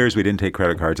years, we didn't take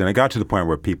credit cards. And it got to the point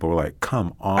where people were like,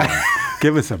 come on,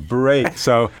 give us a break.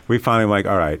 So we finally were like,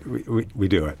 all right, we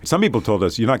do it. Some people told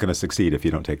us, you're not going to succeed if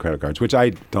you don't take credit cards, which I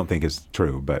don't think is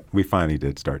true. But we finally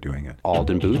did start doing it.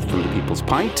 Alden Booth from the People's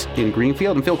Pint in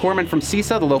Greenfield and Phil Corman from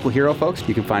CISA, the local hero folks.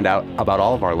 You can find out about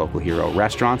all of our local hero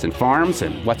restaurants and farms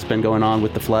and what's been going on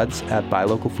with the floods at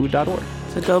buylocalfood.org.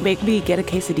 So go make me get a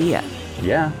quesadilla.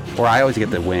 Yeah. Or I always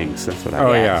get the wings. That's what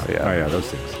I get. Oh, yeah, those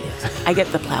things. Yes. I get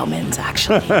the Plowmans,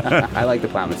 actually. I like the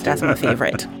Plowmans, too. That's my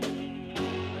favorite.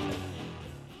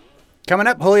 Coming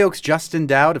up, Holyoke's Justin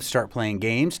Dowd of Start Playing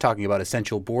Games, talking about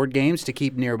essential board games to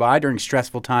keep nearby during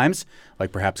stressful times,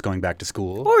 like perhaps going back to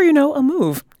school. Or, a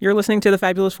move. You're listening to the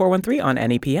Fabulous 413 on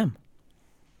NEPM.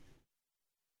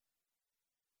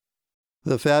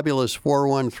 The Fabulous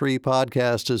 413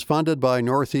 podcast is funded by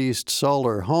Northeast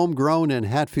Solar, homegrown in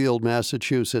Hatfield,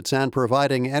 Massachusetts, and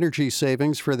providing energy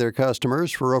savings for their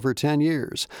customers for over 10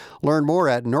 years. Learn more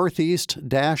at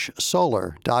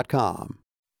northeast-solar.com.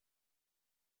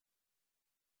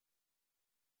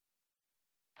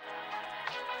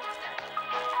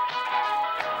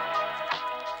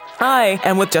 Hi,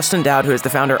 I'm with Justin Dowd, who is the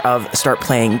founder of Start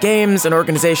Playing Games, an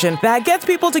organization that gets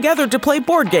people together to play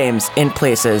board games in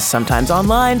places, sometimes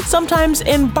online, sometimes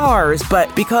in bars.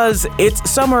 But because it's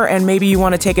summer and maybe you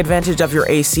want to take advantage of your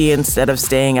AC instead of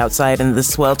staying outside in the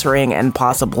sweltering and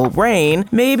possible rain,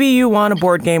 maybe you want a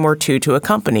board game or two to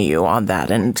accompany you on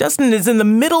that. And Justin is in the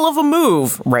middle of a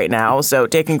move right now, so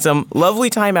taking some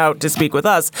lovely time out to speak with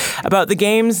us about the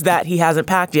games that he hasn't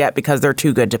packed yet because they're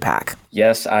too good to pack.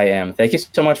 Yes, I am. Thank you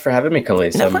so much for having me,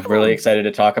 Khalees. No I'm problem. really excited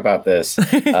to talk about this.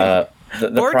 The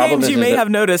board problem games is you may that, have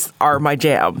noticed are my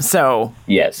jam, so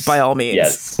yes, by all means.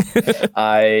 Yes.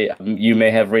 You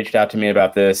may have reached out to me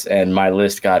about this, and my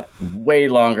list got way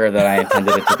longer than I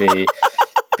intended it to be.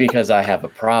 Because I have a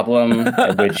problem,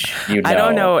 which you know. I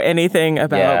don't know anything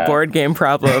about board game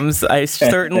problems. I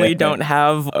certainly don't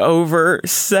have over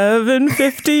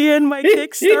 750 in my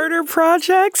Kickstarter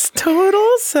projects total.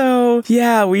 So,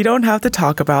 we don't have to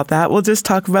talk about that. We'll just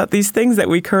talk about these things that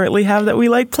we currently have that we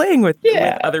like playing with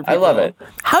other people. I love it.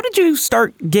 How did you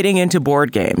start getting into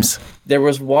board games? There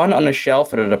was one on a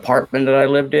shelf at an apartment that I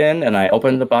lived in, and I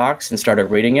opened the box and started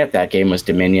reading it. That game was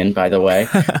Dominion, by the way.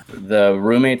 The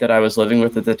roommate that I was living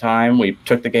with at the time, we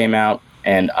took the game out,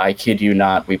 and I kid you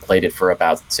not, we played it for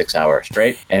about 6 hours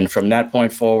straight. And from that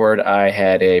point forward, I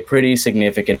had a pretty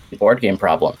significant board game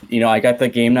problem. I got the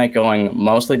game night going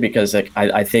mostly because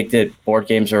I think that board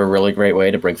games are a really great way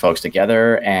to bring folks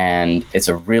together. And it's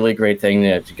a really great thing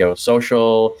to go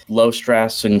social, low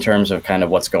stress in terms of kind of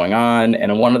what's going on.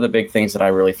 And one of the big things that I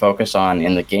really focus on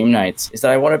in the game nights is that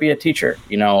I want to be a teacher.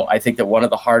 I think that one of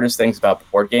the hardest things about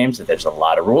board games is that there's a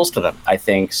lot of rules to them. I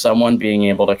think someone being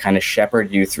able to kind of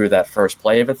shepherd you through that first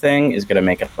play of a thing is going to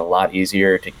make it a lot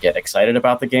easier to get excited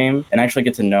about the game and actually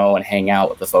get to know and hang out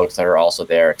with the folks that are also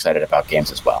there excited about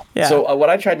games as well. Yeah. So what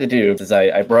I tried to do is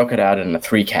I broke it out into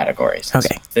 3 categories.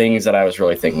 Okay. Things that I was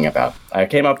really thinking about. I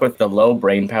came up with the low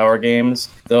brain power games.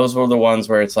 Those were the ones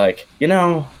where it's like,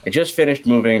 I just finished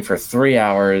moving for 3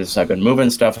 hours. I've been moving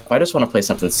stuff. I just want to play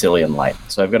something silly and light.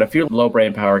 So I've got a few low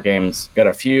brain power games. Got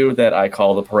a few that I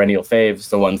call the perennial faves,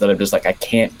 the ones that I'm just like, I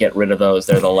can't get rid of those.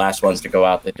 They're the last ones to go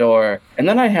out the door. And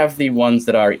then I have the ones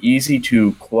that are easy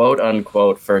to quote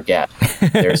unquote forget.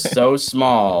 They're so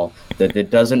small that it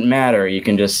doesn't matter. You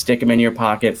can just stick them in your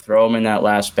pocket, throw them in that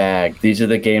last bag. These are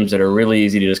the games that are really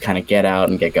easy to just kind of get out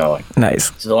and get going.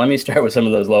 Nice. So let me start with some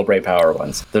of those low break power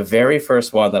ones. The very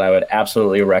first one that I would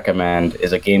absolutely recommend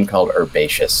is a game called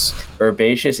Herbaceous.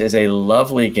 Herbaceous is a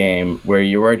lovely game where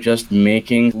you are just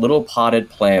making little potted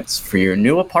plants for your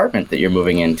new apartment that you're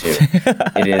moving into.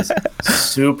 It is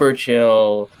super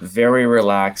chill, very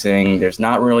relaxing. There's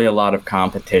not really a lot of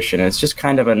competition. It's just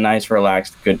kind of a nice,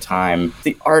 relaxed, good time.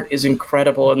 The art is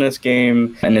incredible in this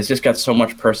game, and it's just got so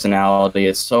much personality.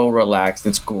 It's so relaxed.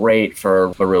 It's great for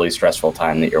a really stressful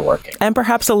time that you're working. And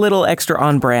perhaps a little extra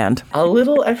on brand. A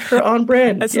little extra on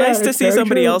brand. It's nice to see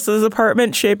somebody else's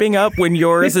apartment shaping up when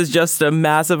yours is just a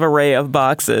massive array of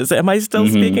boxes. Am I still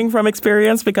speaking from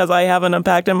experience because I haven't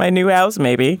unpacked in my new house,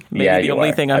 maybe? Maybe the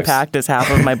only thing unpacked is half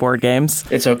of my board games.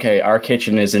 It's okay. Our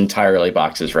kitchen is entirely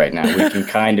boxes right now. We can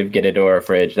kind of get into our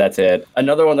fridge. That's it.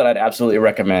 Another one that I'd absolutely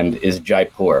recommend is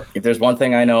Jaipur. If there's one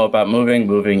thing I know about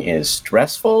moving is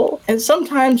stressful, and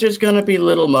sometimes there's going to be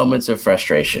little moments of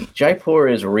frustration. Jaipur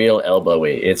is real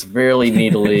elbowy. It's really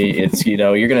needly. It's,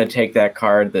 you're going to take that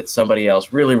card that somebody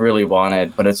else really, really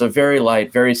wanted, but it's a very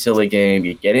light, very silly game.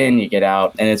 You get in, you get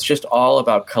out, and it's just all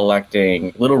about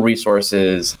collecting little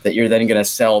resources that you're then going to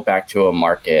sell back to a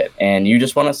market. And you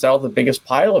just want to sell the biggest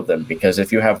pile of them, because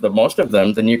if you have the most of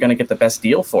them, then you're going to get the best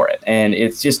deal for it. And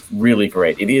it's just really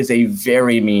great. It is a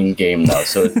very mean game, though,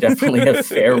 so definitely a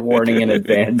fair warning in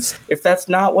advance. If that's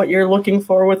not what you're looking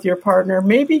for with your partner,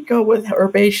 maybe go with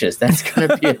Herbaceous. That's going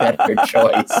to be a better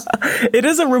choice. It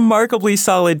is a remarkably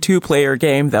solid two-player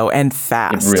game, though, and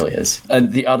fast. It really is.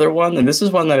 The other one, and this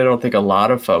is one that I don't think a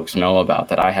lot of folks know about,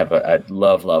 that I have I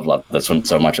love this one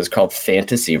so much, is called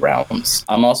Fantasy Realms.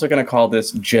 I'm also going to call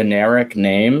this generic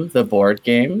name the board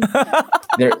game.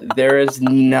 There is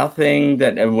nothing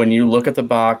that, when you look at the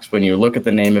box, when you look at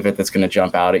the name of it, that's going to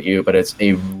jump out at you, but it's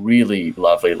a really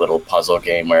lovely little puzzle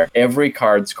game where every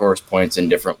card scores points in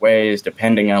different ways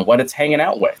depending on what it's hanging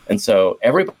out with. And so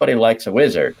everybody likes a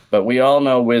wizard, but we all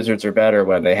know wizards are better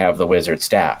when they have the wizard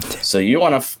staff. So you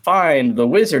want to find the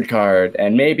wizard card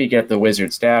and maybe get the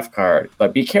wizard staff card,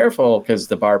 but be careful because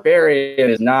the barbarian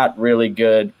is not really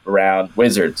good around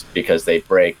wizards because they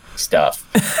break stuff.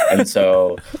 And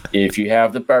so if you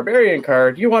have the barbarian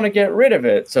card, you want to get rid of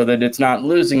it so that it's not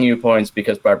losing you points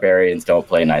because barbarians don't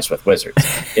play nice with wizards.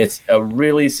 It's a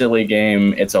really silly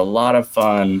game. It's a lot of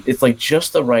fun. It's like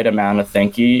just the right amount of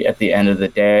thinky at the end of the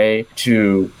day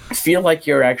to feel like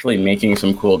you're actually making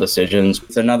some cool decisions.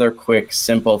 It's another quick,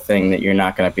 simple thing that you're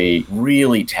not going to be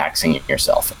really taxing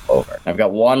yourself over. I've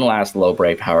got one last low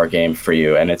break power game for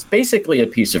you, and it's basically a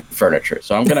piece of furniture.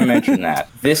 So I'm going to mention that.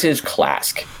 This is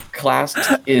Clask. Clask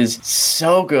is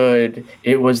so good.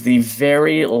 It was the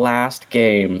very last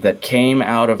game that came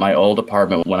out of my old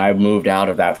apartment when I moved out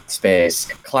of that space.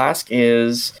 Clask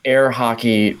is air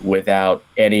hockey without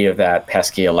any of that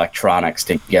pesky electronics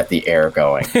to get the air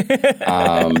going.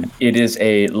 It is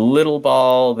a little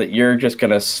ball that you're just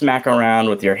going to smack around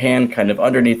with your hand kind of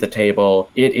underneath the table.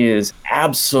 It is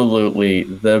absolutely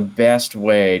the best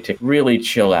way to really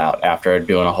chill out after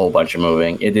doing a whole bunch of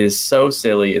moving. It is so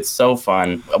silly. It's so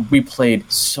fun. We played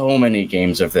so many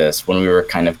games of this when we were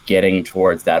kind of getting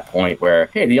towards that point where,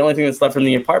 hey, the only thing that's left in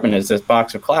the apartment is this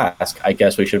box of Clask. I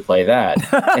guess we should play that.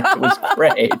 It was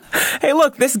great. Hey,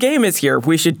 look, this game is here.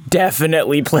 We should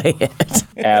definitely play it.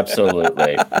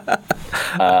 Absolutely.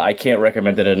 I can't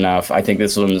recommend it enough. I think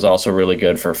this one is also really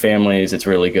good for families. It's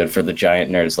really good for the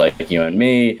giant nerds like you and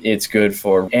me. It's good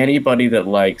for anybody that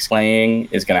likes playing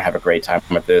is going to have a great time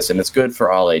with this, and it's good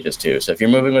for all ages too. So if you're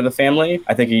moving with a family,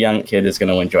 I think a young kid is going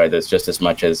to enjoy this just as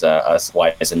much as us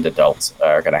wizened adults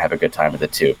are going to have a good time with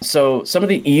it too. So some of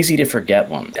the easy to forget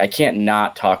ones. I can't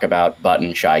not talk about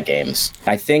Button Shy games.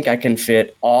 I think I can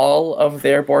fit all of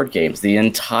their board games, the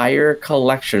entire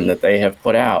collection that they have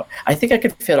put out. I think I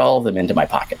could fit all of them into my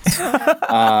pockets.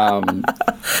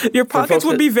 Your pockets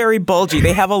would be very bulgy.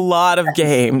 They have a lot of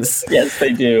games. Yes,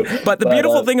 they do. But the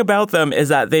beautiful thing about them is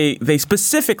that they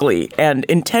specifically and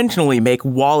intentionally make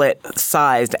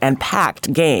wallet-sized and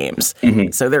packed games.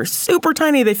 Mm-hmm. So they're super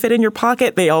tiny. They fit in your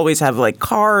pocket. They always have like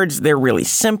cards. They're really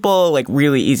simple, like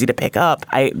really easy to pick up.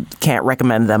 I can't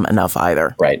recommend them enough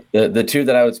either. Right. The two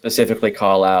that I would specifically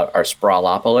call out are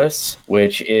Sprawlopolis,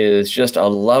 which is just a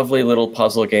lovely little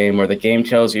puzzle game where the game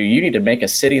tells you need to make a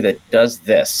city that does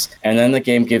this. And then the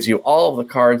game gives you all of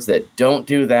the cards that don't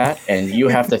do that, and you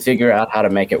have to figure out how to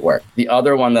make it work. The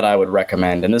other one that I would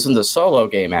recommend, and this one's a solo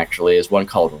game actually, is one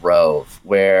called Rove,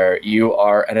 where you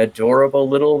are an adorable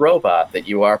little robot that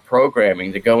you are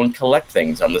programming to go and collect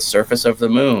things on the surface of the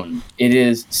moon. It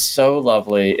is so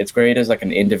lovely. It's great as like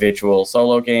an individual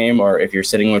solo game, or if you're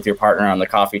sitting with your partner on the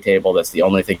coffee table, that's the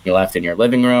only thing you left in your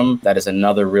living room. That is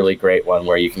another really great one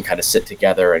where you can kind of sit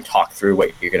together and talk through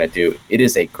what you're going to do. It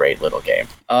is a great little game.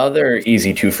 Other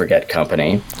easy to forget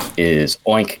company is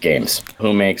Oink Games,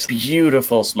 who makes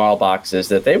beautiful small boxes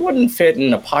that they wouldn't fit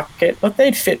in a pocket, but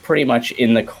they'd fit pretty much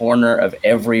in the corner of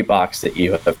every box that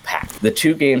you have packed. The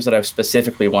two games that I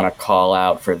specifically want to call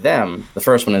out for them, the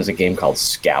first one is a game called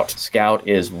Scout. Scout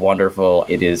is wonderful.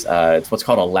 It is it's what's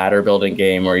called a ladder building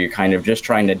game where you're kind of just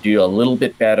trying to do a little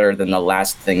bit better than the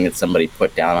last thing that somebody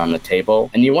put down on the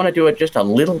table. And you want to do it just a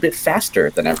little bit faster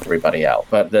than everybody else.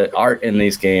 But the art in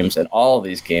these games and all of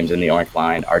these games in the Oink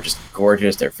line are just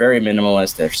gorgeous. They're very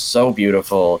minimalist. They're so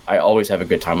beautiful. I always have a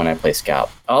good time when I play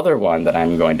Scout. Other one that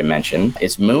I'm going to mention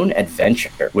is Moon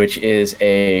Adventure, which is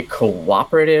a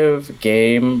cooperative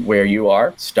game where you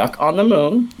are stuck on the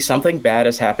moon. Something bad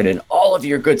has happened and all of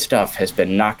your good stuff has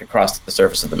been knocked across the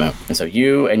surface of the moon. And so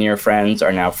you and your friends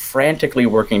are now frantically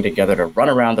working together to run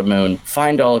around the moon,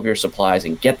 find all of your supplies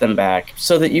and get them back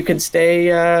so that you can stay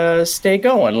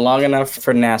going long enough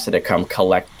for NASA to come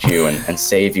collect you and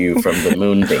save you from the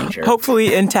moon danger.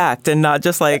 Hopefully intact and not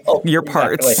just like your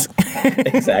parts.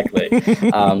 Exactly.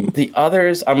 The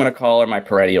others I'm going to call are my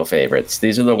perennial favorites.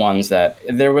 These are the ones that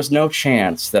there was no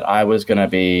chance that I was going to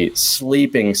be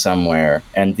sleeping somewhere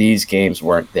and these games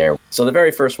weren't there. So the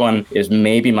very first one is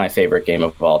maybe my favorite game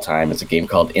of all time. It's a game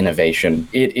called Innovation.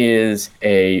 It is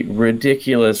a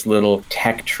ridiculous little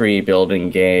tech tree building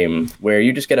game where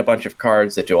you just get a bunch of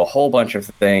cards that do a whole bunch of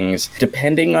things.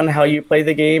 Depending on how you play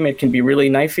the game, it can be really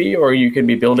knifey, or you can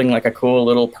be building like a cool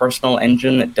little personal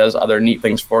engine that does other neat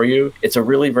things for you. It's a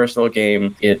really versatile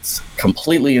game. It's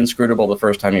completely inscrutable the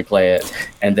first time you play it.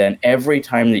 And then every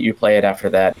time that you play it after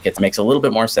that, it makes a little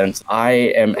bit more sense. I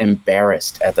am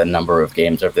embarrassed at the number of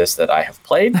games of this that I have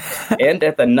played and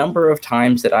at the number of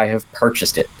times that I have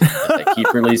purchased it. I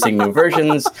keep releasing new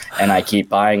versions and I keep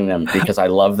buying them because I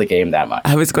love the game that much.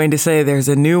 I was going to say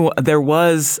there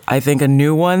was, I think, a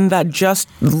new one that just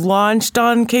launched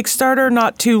on Kickstarter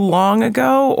not too long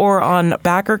ago or on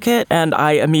BackerKit, and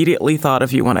I immediately thought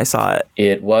of you when I saw it.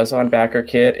 It was on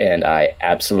BackerKit and I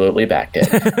absolutely backed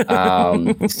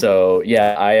it. So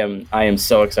yeah, I am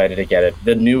so excited to get it.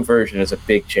 The new version is a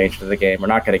big change to the game. We're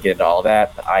not going to get into all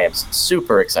that, but I am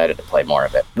super excited to play more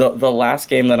of it. The last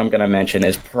game that I'm going to mention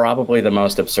is probably the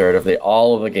most absurd of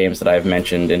all of the games that I've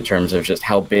mentioned in terms of just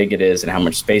how big it is and how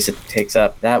much space it takes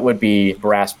up. That would be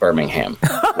Brass Birmingham,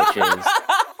 which is...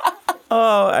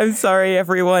 Oh, I'm sorry,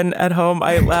 everyone at home.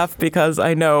 I laugh because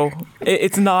I know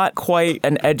it's not quite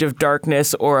an Edge of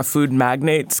Darkness or a Food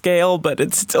Magnate scale, but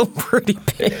it's still pretty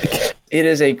big. It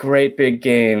is a great big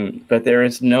game, but there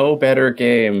is no better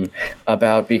game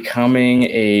about becoming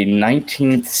a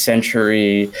 19th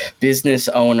century business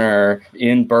owner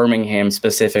in Birmingham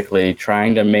specifically,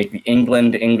 trying to make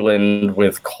England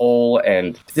with coal.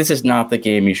 And this is not the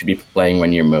game you should be playing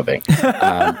when you're moving.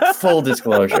 Full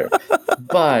disclosure.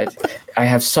 But I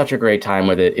have such a great time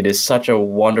with it. It is such a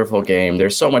wonderful game.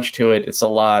 There's so much to it. It's a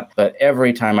lot. But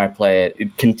every time I play it,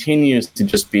 it continues to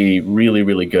just be really,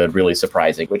 really good, really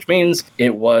surprising, which means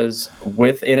it was,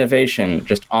 with Innovation,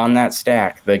 just on that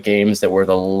stack, the games that were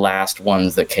the last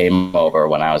ones that came over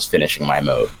when I was finishing my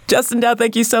move. Justin Dow,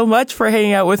 thank you so much for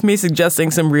hanging out with me,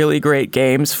 suggesting some really great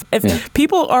games. If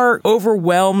people are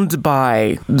overwhelmed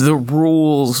by the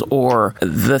rules or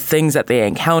the things that they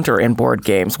encounter in board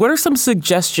games, what are some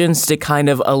suggestions to kind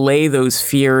of allay those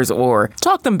fears or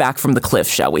talk them back from the cliff,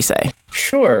 shall we say?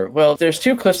 Sure. Well, there's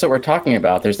two cliffs that we're talking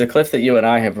about. There's the cliff that you and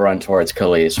I have run towards,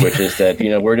 Khalees, which is that,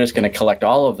 we're just going to collect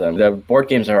all of them. The board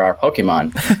games are our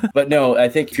Pokemon. But no, I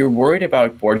think if you're worried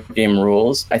about board game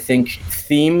rules, I think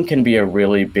theme can be a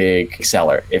really big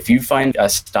seller. If you find a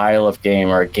style of game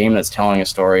or a game that's telling a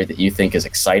story that you think is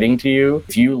exciting to you,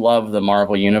 if you love the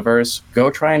Marvel Universe, go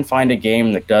try and find a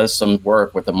game that does some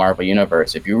work with the Marvel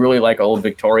Universe. If you really like old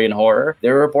Victorian horror,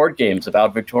 there are board games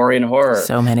about Victorian horror.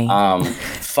 So many.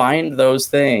 Find those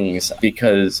things,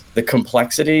 because the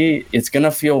complexity, it's going to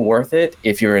feel worth it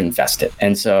if you're invested.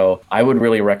 And so I would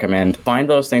really recommend find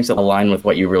those things that align with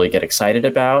what you really get excited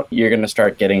about. You're going to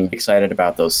start getting excited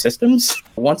about those systems.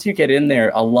 Once you get in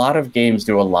there, a lot of games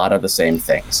do a lot of the same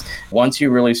things. Once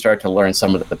you really start to learn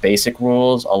some of the basic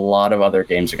rules, a lot of other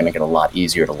games are going to get a lot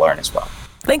easier to learn as well.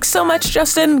 Thanks so much,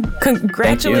 Justin.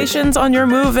 Congratulations on your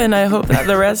move, and I hope that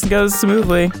the rest goes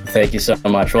smoothly. Thank you so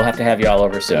much. We'll have to have you all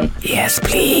over soon. Yes,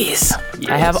 please. Yes.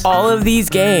 I have all of these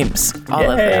games. All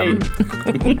of them.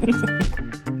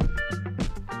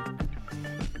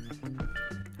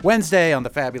 Wednesday on the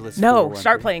Fabulous No, 413.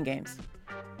 start playing games.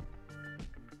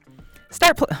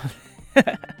 Start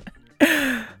playing.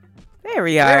 There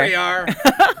we are. There we are.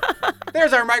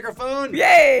 There's our microphone.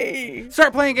 Yay!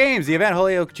 Start playing games. The event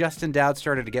Holyoke Justin Dowd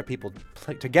started to get people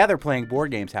together playing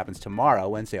board games happens tomorrow,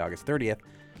 Wednesday, August 30th,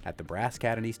 at the Brass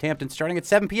Cat in East Hampton, starting at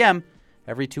 7 p.m.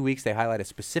 Every 2 weeks, they highlight a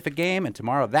specific game, and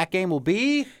tomorrow that game will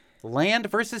be Land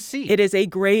versus Sea. It is a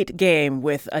great game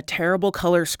with a terrible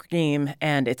color scheme,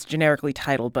 and it's generically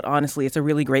titled, but honestly, it's a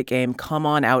really great game. Come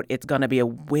on out. It's going to be a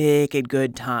wicked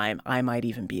good time. I might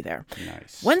even be there.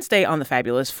 Nice. Wednesday on the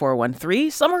Fabulous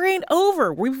 413, summer ain't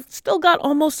over. We've still got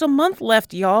almost a month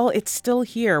left, y'all. It's still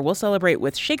here. We'll celebrate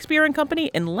with Shakespeare and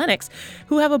Company in Lenox,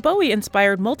 who have a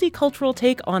Bowie-inspired multicultural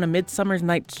take on A Midsummer's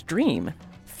Night's Dream.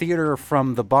 Theater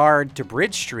from the Bard to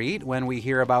Bridge Street when we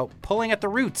hear about Pulling at the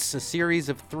Roots, a series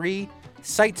of 3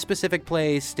 site-specific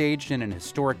plays staged in an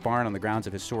historic barn on the grounds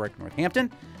of historic Northampton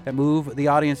that move the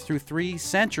audience through 3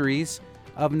 centuries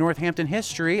of Northampton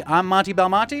history. I'm Monty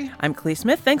Belmonte. I'm Clee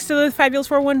Smith. Thanks to the Fabulous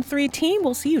 413 team.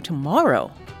 We'll see you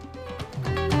tomorrow.